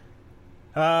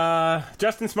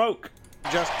 Justin Smoke.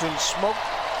 Justin Smoke.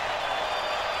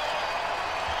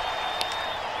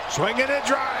 Swinging a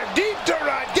drive. Deep to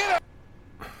right. Get it.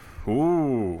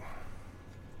 Ooh.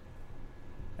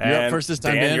 You're up first this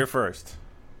time, Dan. You're first.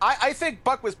 I think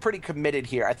Buck was pretty committed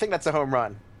here. I think that's a home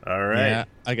run. All right. Yeah,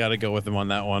 I got to go with him on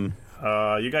that one.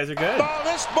 You guys are good.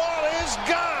 This ball is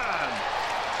gone.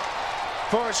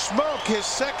 For Smoke, his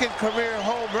second career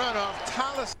home run off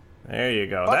Tallis. There you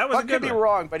go. Buck, that was Buck a good could be one.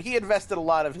 wrong, but he invested a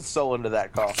lot of his soul into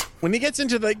that call. When he gets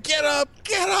into the get up,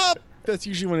 that's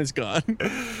usually when it's gone.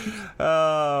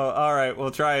 Oh, all right.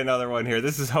 We'll try another one here.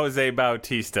 This is Jose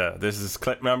Bautista. This is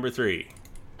clip number 3.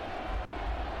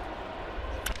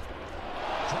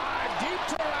 Drive deep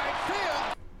to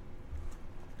right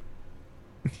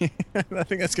field. I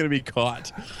think that's going to be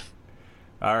caught.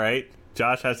 All right.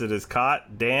 Josh has it as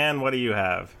caught. Dan, what do you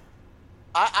have?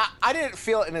 I didn't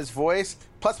feel it in his voice.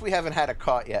 Plus, we haven't had a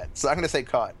caught yet, so I'm going to say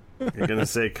caught. You're going to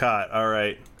say caught. All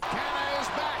right. Canna is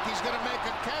back. He's going to make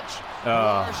a catch. Oh.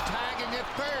 Lars tagging at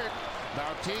third.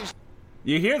 Bautista.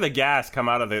 You hear the gas come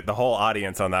out of the whole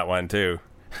audience on that one, too.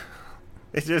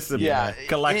 It's just a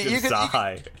collective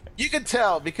sigh. You can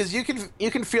tell because you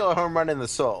can feel a home run in the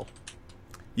soul.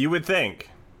 You would think.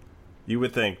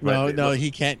 But No, he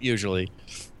can't usually.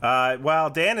 Well,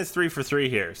 Dan is 3 for 3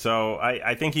 here, so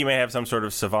I think he may have some sort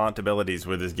of savant abilities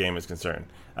where this game is concerned.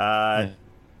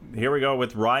 Here we go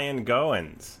with Ryan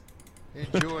Goins.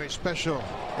 Enjoy special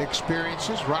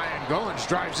experiences. Ryan Goins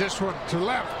drives this one to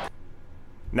left.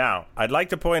 Now, I'd like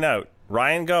to point out,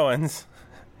 Ryan Goins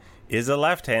is a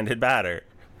left-handed batter.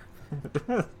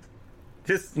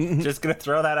 just gonna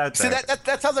throw that out there. See,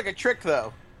 that sounds like a trick,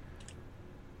 though.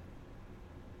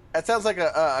 That sounds like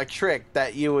a trick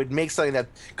that you would make something that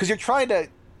because you're trying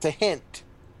to hint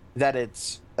that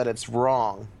it's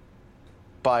wrong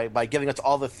by giving us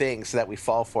all the things so that we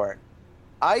fall for it.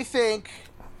 I think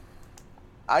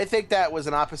that was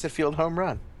an opposite field home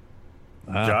run.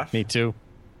 Josh? Me too.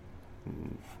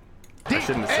 I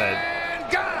shouldn't have said.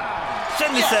 And gone.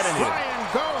 Shouldn't have said anything. Ryan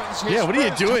Goins. his Yeah, what are you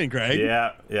first doing, Greg?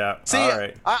 Yeah. See, All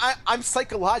right. I'm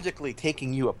psychologically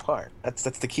taking you apart. That's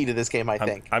the key to this game, I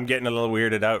think. I'm getting a little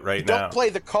weirded out right You now. don't play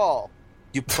the call.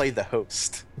 You play the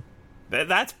host.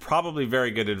 That's probably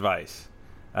very good advice,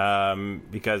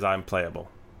 because I'm playable.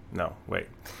 No, wait.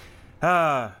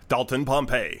 Dalton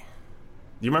Pompey.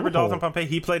 You remember Dalton Pompey?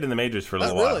 He played in the majors for a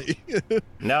little Not while. really.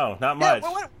 No, not much.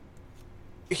 Well,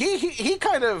 he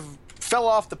kind of fell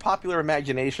off the popular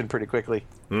imagination pretty quickly.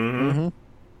 Mm-hmm.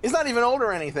 He's not even old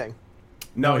or anything.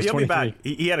 No, he's he'll be 23. back.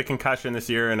 He had a concussion this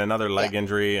year and another leg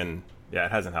injury, and yeah,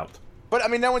 it hasn't helped. But I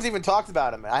mean, no one's even talked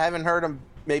about him. I haven't heard him.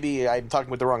 Maybe I'm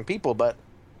talking with the wrong people, but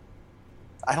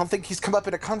I don't think he's come up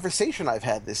in a conversation I've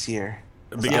had this year.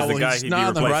 Because the guy he's he'd not be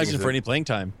on the replacing horizon is for any playing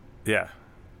time. Yeah.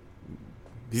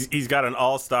 He's got an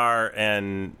all-star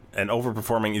and an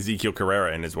overperforming Ezekiel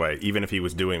Carrera in his way, even if he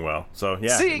was doing well. So,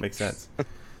 yeah, Zeke. It makes sense.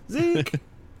 Zeke!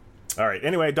 All right,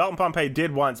 anyway, Dalton Pompey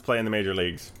did once play in the major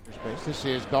leagues. This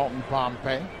is Dalton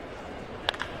Pompey.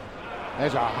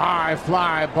 There's a high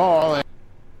fly ball.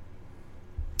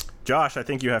 Josh, I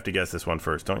think you have to guess this one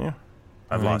first, don't you?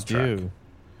 I've lost track.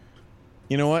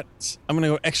 You know what? I'm going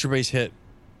to go extra base hit.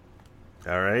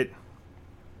 All right.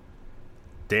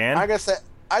 Dan? I guess that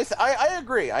I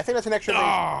agree. I think that's an extra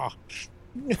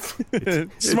base.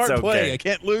 Smart okay. play. I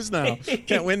can't lose now.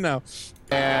 Can't win now.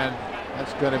 And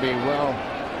that's going to be well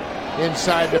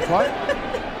inside the plate.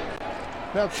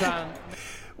 Beltran.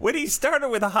 When he started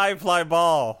with a high fly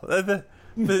ball, I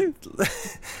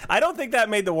don't think that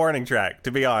made the warning track,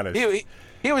 to be honest.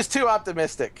 He was too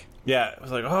optimistic. Yeah, it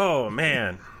was like, oh,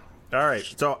 man. All right,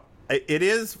 so it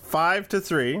is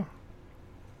 5-3.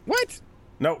 What?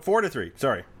 No, 4-3.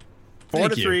 Sorry.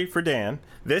 4-3 for Dan.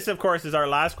 This, of course, is our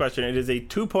last question. It is a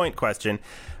 2-point question.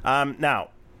 Now,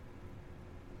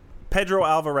 Pedro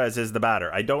Alvarez is the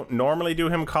batter. I don't normally do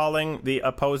him calling the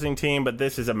opposing team, but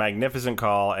this is a magnificent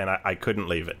call, and I couldn't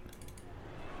leave it.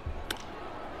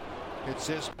 It's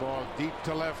this ball deep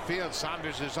to left field.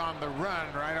 Saunders is on the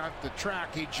run right off the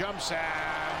track. He jumps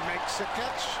and makes the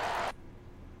catch.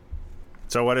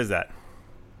 So what is that?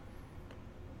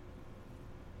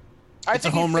 I It's a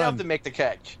think he home failed run. to make the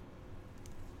catch.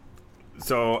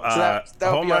 So, that would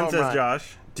home be a run home says run.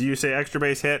 Josh. Do you say extra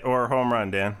base hit or home run,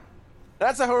 Dan?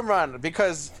 That's a home run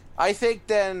because I think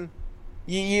then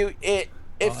it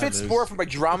fits more from a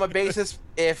drama basis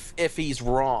if he's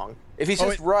wrong. If he's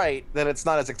just right, then it's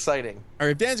not as exciting. All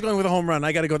right, if Dan's going with a home run,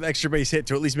 I got to go with extra base hit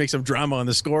to at least make some drama on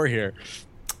the score here.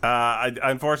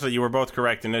 Unfortunately, you were both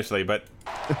correct initially, but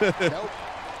Nope.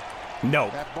 no.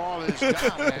 That ball is down.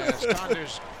 And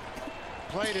Saunders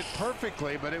played it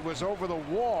perfectly, but it was over the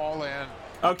wall. And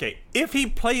Okay, if he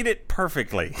played it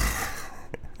perfectly.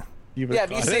 Yeah,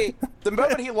 but you see, the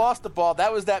moment he lost the ball,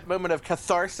 that was that moment of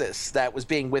catharsis that was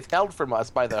being withheld from us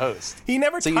by the host. He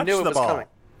never So touched you knew it the was ball. coming.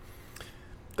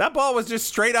 That ball was just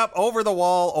straight up over the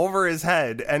wall, over his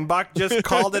head, and Buck just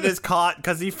called it as caught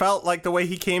because he felt like the way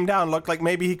he came down looked like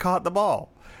maybe he caught the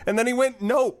ball. And then he went,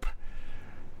 nope.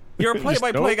 You're a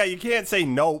play-by-play guy. You can't say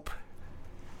nope.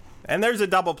 And there's a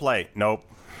double play. Nope.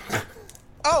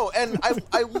 Oh, and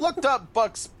I looked up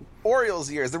Buck's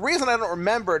Orioles years. The reason I don't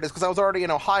remember it is because I was already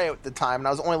in Ohio at the time, and I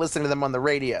was only listening to them on the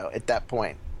radio at that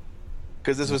point.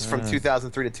 Because this was from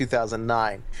 2003 to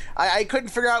 2009. I couldn't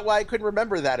figure out why I couldn't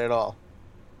remember that at all.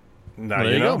 Now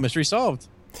There you go. Mystery solved.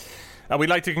 We'd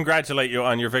like to congratulate you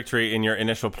on your victory in your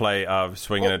initial play of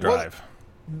Swing and a Drive.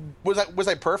 Was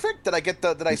I perfect? Did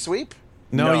I sweep?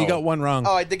 No, No. you got one wrong.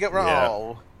 Oh, I did get wrong. Yeah.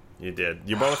 Oh. You did.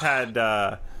 You both had,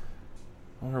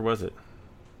 where was it?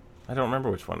 I don't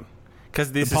remember which one.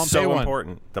 Because this is so one.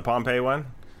 important. The Pompey one?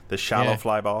 The shallow Yeah.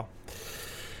 fly ball?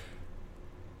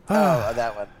 Oh,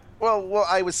 that one. Well,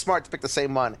 I was smart to pick the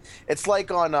same one. It's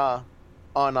like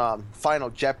on Final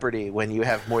Jeopardy when you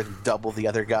have more than double the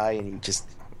other guy and you just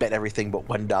bet everything but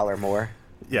 $1 more.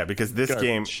 Yeah, because this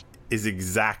game is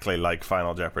exactly like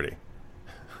Final Jeopardy.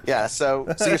 Yeah, so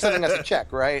you're sending us a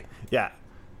check, right? Yeah.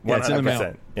 Yeah, it's in the mail.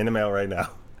 100%. In the mail right now.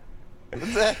 I'm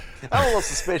a little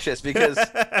suspicious because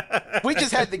we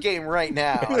just had the game right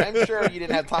now, and I'm sure you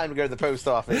didn't have time to go to the post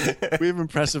office. We have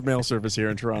impressive mail service here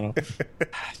in Toronto.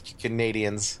 You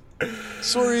Canadians.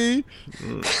 Sorry.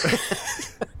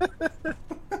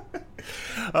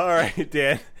 All right,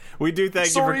 Dan. We do thank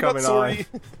you for coming on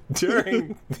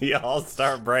during the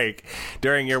All-Star break,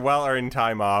 during your well-earned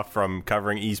time off from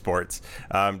covering esports,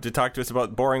 to talk to us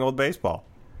about boring old baseball.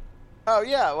 Oh,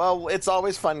 yeah. Well, it's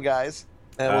always fun, guys.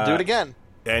 And we'll do it again.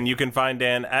 And you can find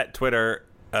Dan at Twitter.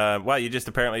 You just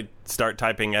apparently start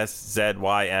typing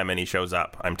SZYM and he shows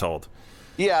up, I'm told.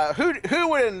 Yeah, who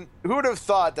would have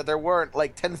thought that there weren't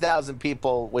like 10,000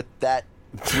 people with that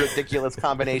ridiculous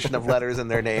combination of letters in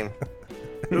their name?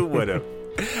 Who would have?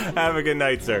 Have a good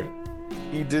night, sir.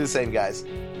 You do the same, guys.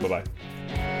 Bye-bye.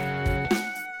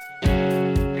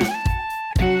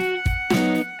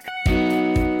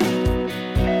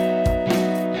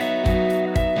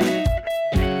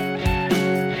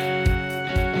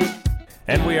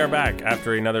 And we are back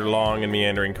after another long and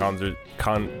meandering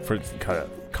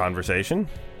conversation.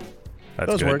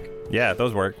 That's Those good. work. Yeah,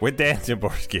 those work. With Dan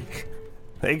Zimborski.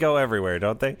 They go everywhere,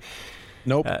 don't they?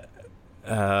 Nope.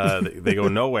 They go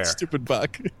nowhere. Stupid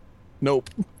buck. Nope.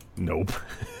 Nope.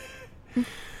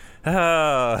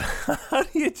 How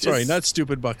do you just... Sorry, not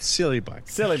stupid buck. Silly buck.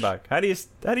 Silly buck. How do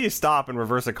you stop and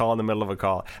reverse a call in the middle of a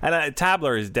call? And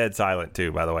Tabler is dead silent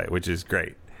too, by the way, which is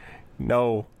great.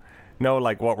 No,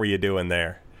 like, what were you doing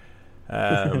there?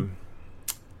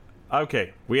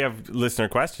 Okay, we have listener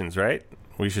questions, right?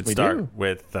 We should start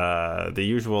with the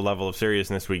usual level of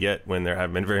seriousness we get when there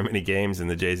have been very many games and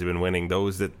the Jays have been winning.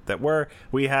 Those that were.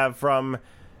 We have from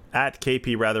at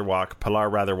KP Ratherwalk, Pilar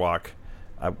Ratherwalk,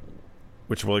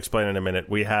 which we'll explain in a minute.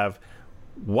 We have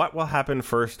what will happen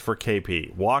first for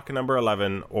KP, walk number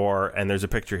 11, and there's a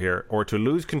picture here, or to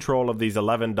lose control of these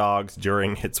 11 dogs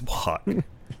during its walk.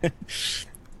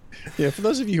 Yeah, for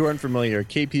those of you who aren't familiar,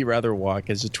 KP Ratherwalk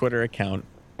is a Twitter account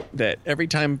that every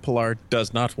time Pilar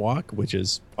does not walk, which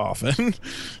is often,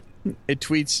 it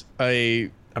tweets a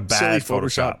bad silly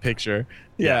Photoshop picture.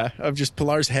 Yeah, of just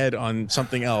Pilar's head on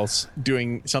something else,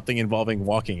 doing something involving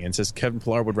walking, and says Kevin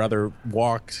Pilar would rather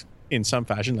walk in some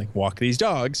fashion, like walk these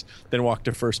dogs, than walk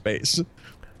to first base.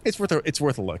 It's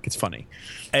worth a look. It's funny.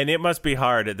 And it must be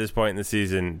hard at this point in the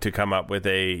season to come up with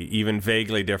a even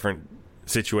vaguely different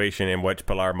situation in which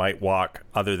Pilar might walk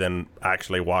other than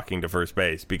actually walking to first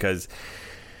base, because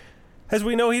as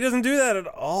we know, he doesn't do that at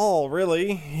all,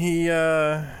 really. He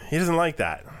doesn't like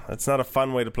that. That's not a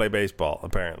fun way to play baseball,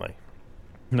 apparently.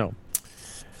 No.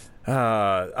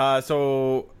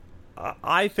 So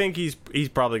I think he's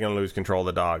probably going to lose control of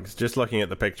the dogs. Just looking at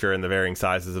the picture and the varying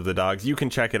sizes of the dogs, you can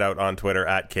check it out on Twitter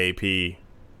at KP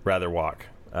Ratherwalk,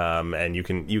 and you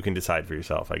can decide for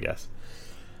yourself, I guess.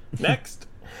 Next,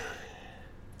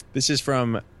 this is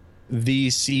from the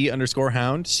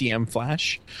C_Hound CM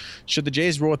Flash. Should the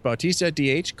Jays roll with Bautista at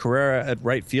DH, Carrera at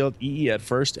right field, EE at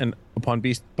first, and upon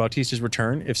Bautista's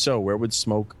return? If so, where would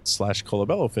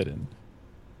Smoke/Colabello fit in?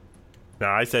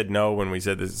 Now, I said no when we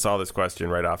saw this question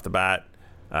right off the bat.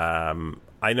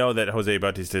 I know that Jose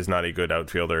Bautista is not a good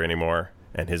outfielder anymore,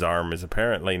 and his arm is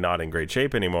apparently not in great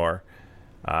shape anymore.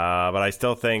 But I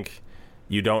still think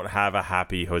you don't have a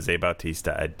happy Jose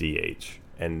Bautista at DH,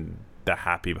 and the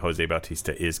happy Jose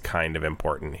Bautista is kind of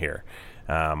important here.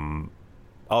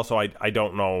 Also, I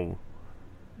don't know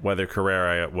whether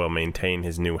Carrera will maintain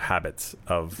his new habits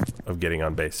of getting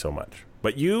on base so much.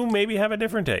 But you maybe have a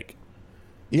different take.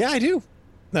 Yeah, I do.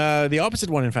 The opposite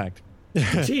one, in fact.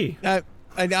 Gee.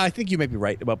 I think you may be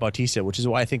right about Bautista, which is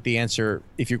why I think the answer,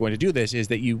 if you're going to do this, is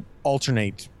that you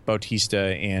alternate Bautista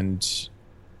and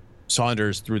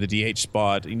Saunders through the DH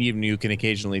spot, and even you can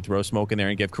occasionally throw Smoke in there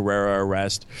and give Carrera a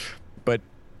rest. But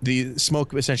the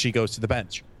Smoke essentially goes to the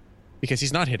bench because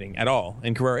he's not hitting at all,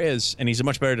 and Carrera is, and he's a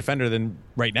much better defender than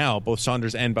right now, both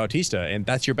Saunders and Bautista, and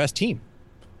that's your best team.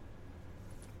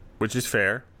 Which is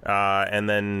fair. And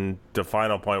then the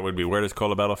final point would be, where does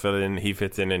Colabello fit in? He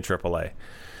fits in AAA.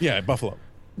 Yeah, Buffalo.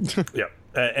 Yeah.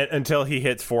 Until he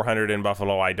hits 400 in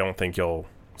Buffalo, I don't think you'll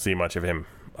see much of him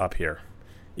up here.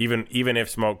 Even if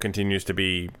Smoke continues to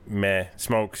be meh,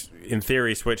 Smoke's, in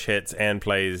theory, switch hits and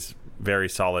plays very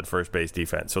solid first base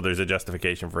defense. So there's a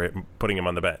justification for putting him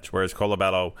on the bench. Whereas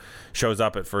Colabello shows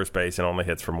up at first base and only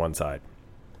hits from one side.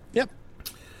 Yep.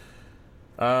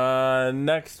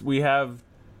 Next, we have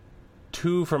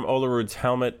two from Olerud's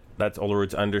Helmet. That's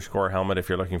Olerud's _helmet if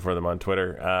you're looking for them on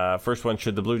Twitter. First one,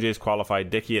 should the Blue Jays qualify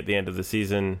Dickey at the end of the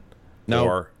season?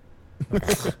 No.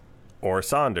 Or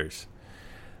Saunders?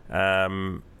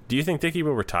 Do you think Dickey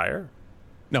will retire?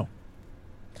 No.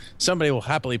 Somebody will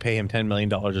happily pay him $10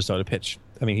 million or so to pitch.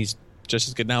 I mean, he's just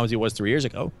as good now as he was 3 years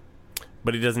ago.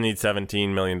 But he doesn't need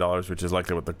 $17 million, which is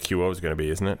likely what the QO is going to be,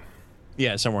 isn't it?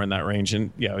 Yeah, somewhere in that range.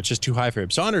 And, yeah, it's just too high for him.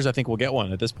 Saunders, I think, will get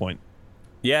one at this point.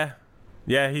 Yeah.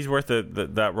 Yeah, he's worth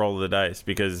that roll of the dice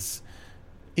because...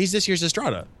 he's this year's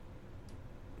Estrada.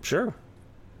 Sure.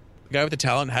 The guy with the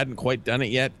talent hadn't quite done it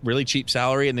yet. Really cheap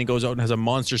salary, and then goes out and has a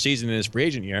monster season in his free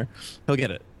agent year. He'll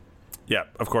get it. Yeah,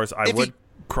 of course. I would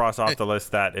cross off the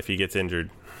list that if he gets injured.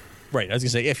 Right. I was going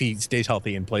to say, if he stays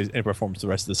healthy and plays and performs the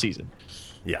rest of the season.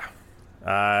 Yeah.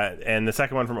 And the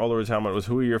second one from Olerud's Helmet was,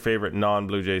 who are your favorite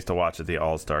non-Blue Jays to watch at the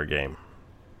All-Star game?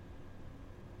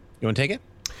 You want to take it?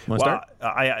 Well,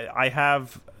 I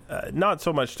have not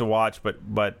so much to watch,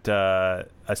 but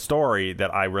a story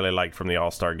that I really liked from the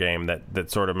All-Star game that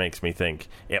sort of makes me think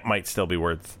it might still be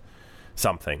worth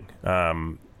something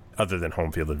other than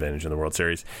home field advantage in the World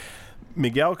Series.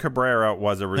 Miguel Cabrera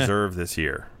was a reserve this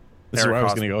year. This is where I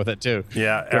was going to go with it, too.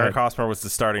 Yeah, Eric Hosmer was the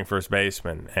starting first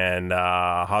baseman, and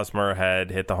Hosmer had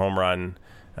hit the home run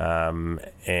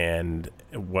and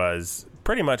was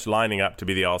pretty much lining up to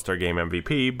be the All-Star Game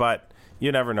MVP, but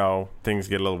you never know. Things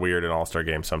get a little weird in All-Star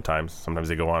games sometimes. Sometimes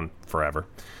they go on forever.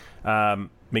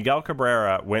 Miguel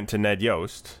Cabrera went to Ned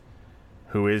Yost,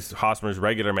 who is Hosmer's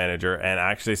regular manager, and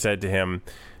actually said to him,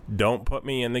 don't put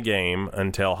me in the game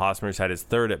until Hosmer's had his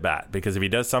third at bat, because if he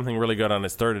does something really good on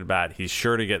his third at bat, he's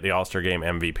sure to get the All-Star Game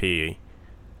MVP,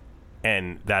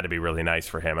 and that'd be really nice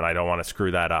for him, and I don't want to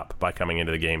screw that up by coming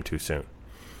into the game too soon.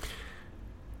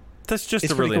 That's just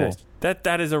It's a really pretty nice.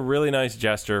 That is a really nice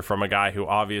gesture from a guy who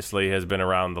obviously has been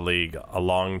around the league a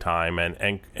long time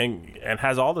and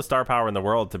has all the star power in the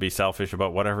world to be selfish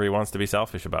about whatever he wants to be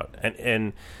selfish about.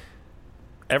 And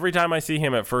every time I see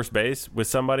him at first base with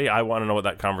somebody, I want to know what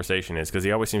that conversation is, because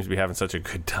he always seems to be having such a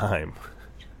good time.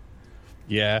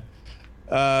 Yeah.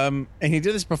 And he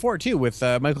did this before, too, with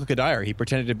Michael Kadire. He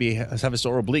pretended to have a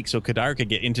sore oblique so Kadire could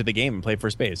get into the game and play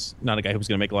first base. Not a guy who was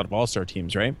going to make a lot of all-star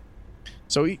teams, right?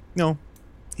 So,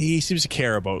 he seems to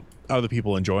care about other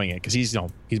people enjoying it, because he's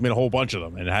made a whole bunch of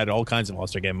them and had all kinds of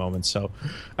all-star game moments. So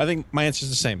I think my answer is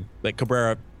the same. Like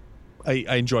Cabrera,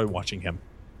 I enjoy watching him.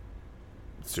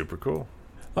 Super cool.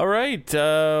 All right.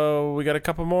 We got a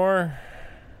couple more.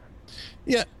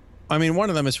 Yeah. I mean, one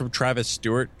of them is from Travis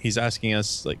Stewart. He's asking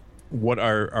us, like, what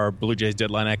are our Blue Jays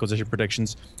deadline acquisition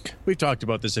predictions? We've talked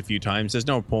about this a few times. There's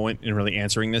no point in really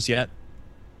answering this yet.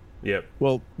 Yep.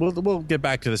 We'll get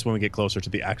back to this when we get closer to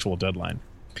the actual deadline.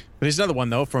 But here's another one,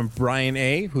 though, from Brian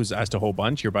A., who's asked a whole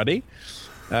bunch, your buddy.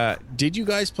 Did you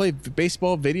guys play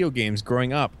baseball video games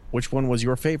growing up? Which one was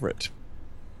your favorite?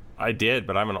 I did,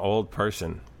 but I'm an old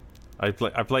person. I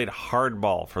played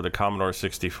hardball for the Commodore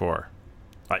 64.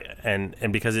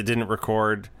 And because it didn't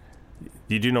record...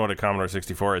 You do know what a Commodore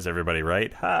 64 is, everybody,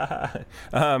 right?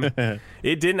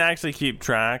 It didn't actually keep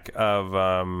track of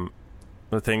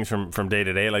the things from day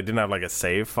to day. Like, didn't have like a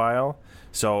save file.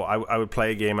 So I would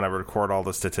play a game and I would record all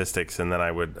the statistics, and then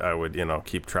I would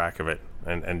keep track of it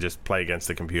and just play against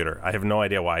the computer. I have no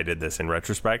idea why I did this in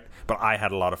retrospect, but I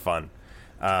had a lot of fun.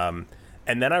 And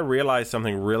then I realized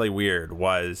something really weird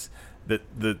was that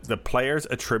the players'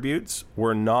 attributes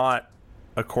were not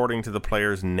according to the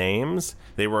players' names.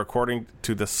 They were according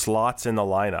to the slots in the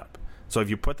lineup. So if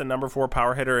you put the number 4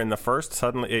 power hitter in the first,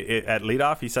 suddenly at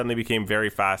leadoff, he suddenly became very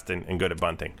fast and good at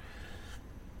bunting.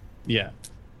 Yeah,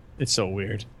 it's so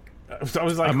weird. I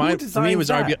was like, for me, it was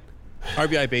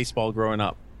RBI baseball growing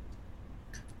up.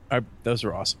 Those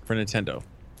were awesome for Nintendo.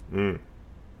 Mm.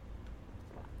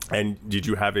 And did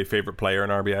you have a favorite player in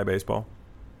RBI baseball?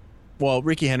 Well,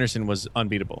 Ricky Henderson was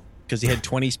unbeatable because he had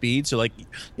 20 speed. So, like,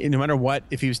 no matter what,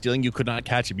 if he was stealing, you could not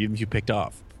catch him, even if you picked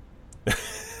off.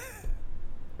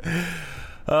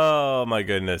 Oh, my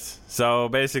goodness. So,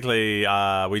 basically,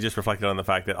 we just reflected on the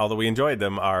fact that although we enjoyed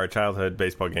them, our childhood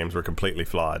baseball games were completely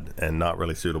flawed and not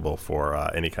really suitable for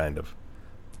any kind of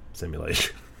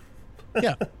simulation.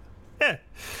 Yeah. Yeah.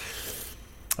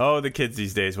 Oh, the kids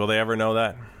these days. Will they ever know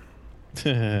that?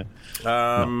 That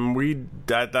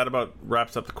about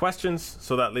wraps up the questions,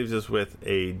 so that leaves us with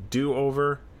a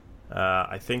do-over.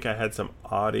 I think I had some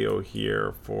audio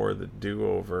here for the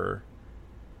do-over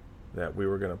that we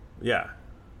were gonna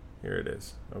here it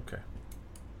is. Okay.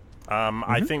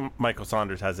 I think Michael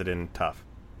Saunders has it in tough,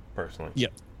 personally. Yeah,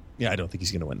 I don't think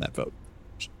he's gonna win that vote.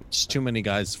 Just too many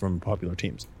guys from popular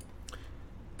teams.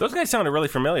 Those guys sounded really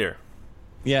familiar.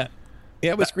 Yeah,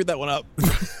 we screwed that one up.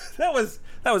 That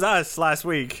was us last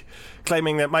week,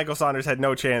 claiming that Michael Saunders had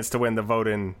no chance to win the vote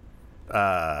in,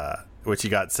 which he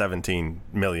got 17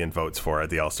 million votes for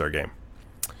at the All-Star game.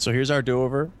 So here's our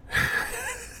do-over.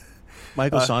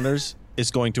 Michael Saunders is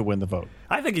going to win the vote.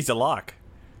 I think he's a lock.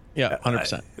 Yeah,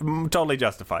 100%. Totally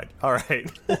justified. All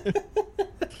right.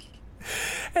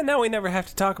 And now we never have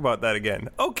to talk about that again.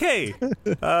 Okay.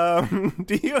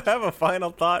 Do you have a final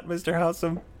thought, Mr.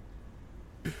 Howsam?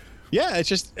 Yeah, it's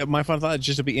just my final thought. It's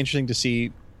just it'll be interesting to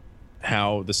see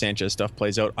how the Sanchez stuff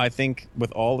plays out. I think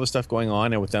with all the stuff going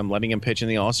on and with them letting him pitch in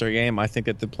the All-Star game, I think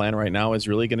that the plan right now is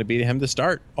really going to be him to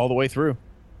start all the way through.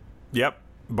 Yep.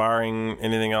 Barring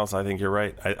anything else, I think you're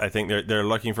right. I think they're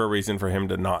looking for a reason for him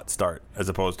to not start, as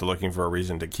opposed to looking for a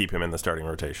reason to keep him in the starting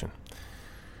rotation.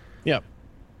 Yep.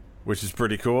 Which is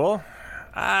pretty cool.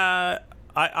 I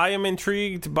am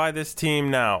intrigued by this team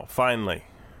now, finally,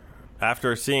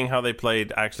 after seeing how they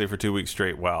played actually for 2 weeks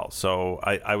straight well. So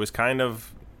I was kind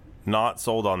of not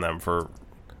sold on them for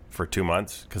 2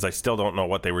 months, because I still don't know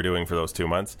what they were doing for those 2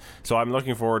 months. So I'm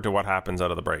looking forward to what happens out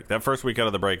of the break. That first week out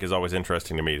of the break is always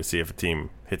interesting to me, to see if a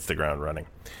team hits the ground running.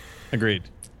 Agreed.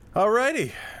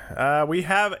 Alrighty. We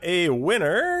have a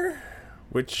winner,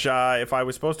 which if I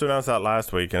was supposed to announce that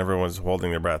last week and everyone was holding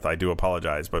their breath, I do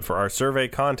apologize. But for our survey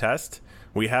contest,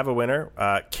 we have a winner.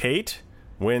 Kate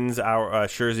wins our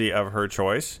jersey of her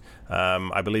choice.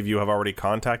 I believe you have already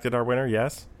contacted our winner,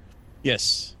 yes?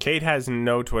 Yes. Kate has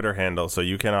no Twitter handle, so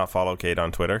you cannot follow Kate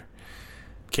on Twitter.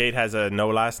 Kate has a no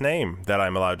last name that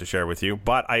I'm allowed to share with you,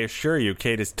 but I assure you,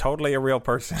 Kate is totally a real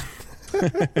person.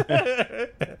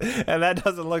 And that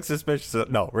doesn't look suspicious.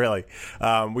 No, really.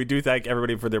 We do thank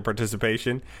everybody for their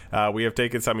participation. We have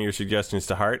taken some of your suggestions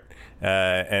to heart,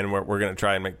 and we're going to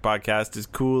try and make podcasts as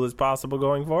cool as possible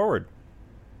going forward.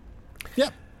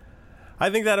 Yep. I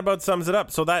think that about sums it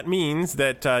up. So that means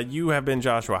that you have been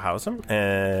Joshua Howsam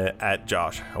at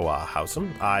Joshua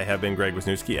Howsam. I have been Greg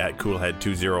Wisniewski at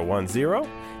Coolhead2010.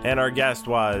 And our guest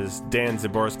was Dan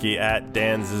Zaborski at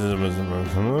Dan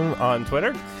on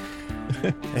Twitter.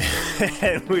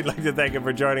 And we'd like to thank him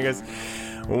for joining us.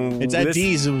 It's at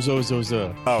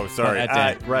Dzozozozo. Oh, sorry.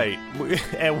 Right.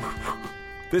 And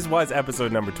this was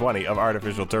episode number 20 of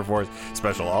Artificial Turf Wars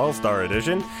Special All-Star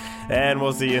Edition. And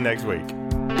we'll see you next week.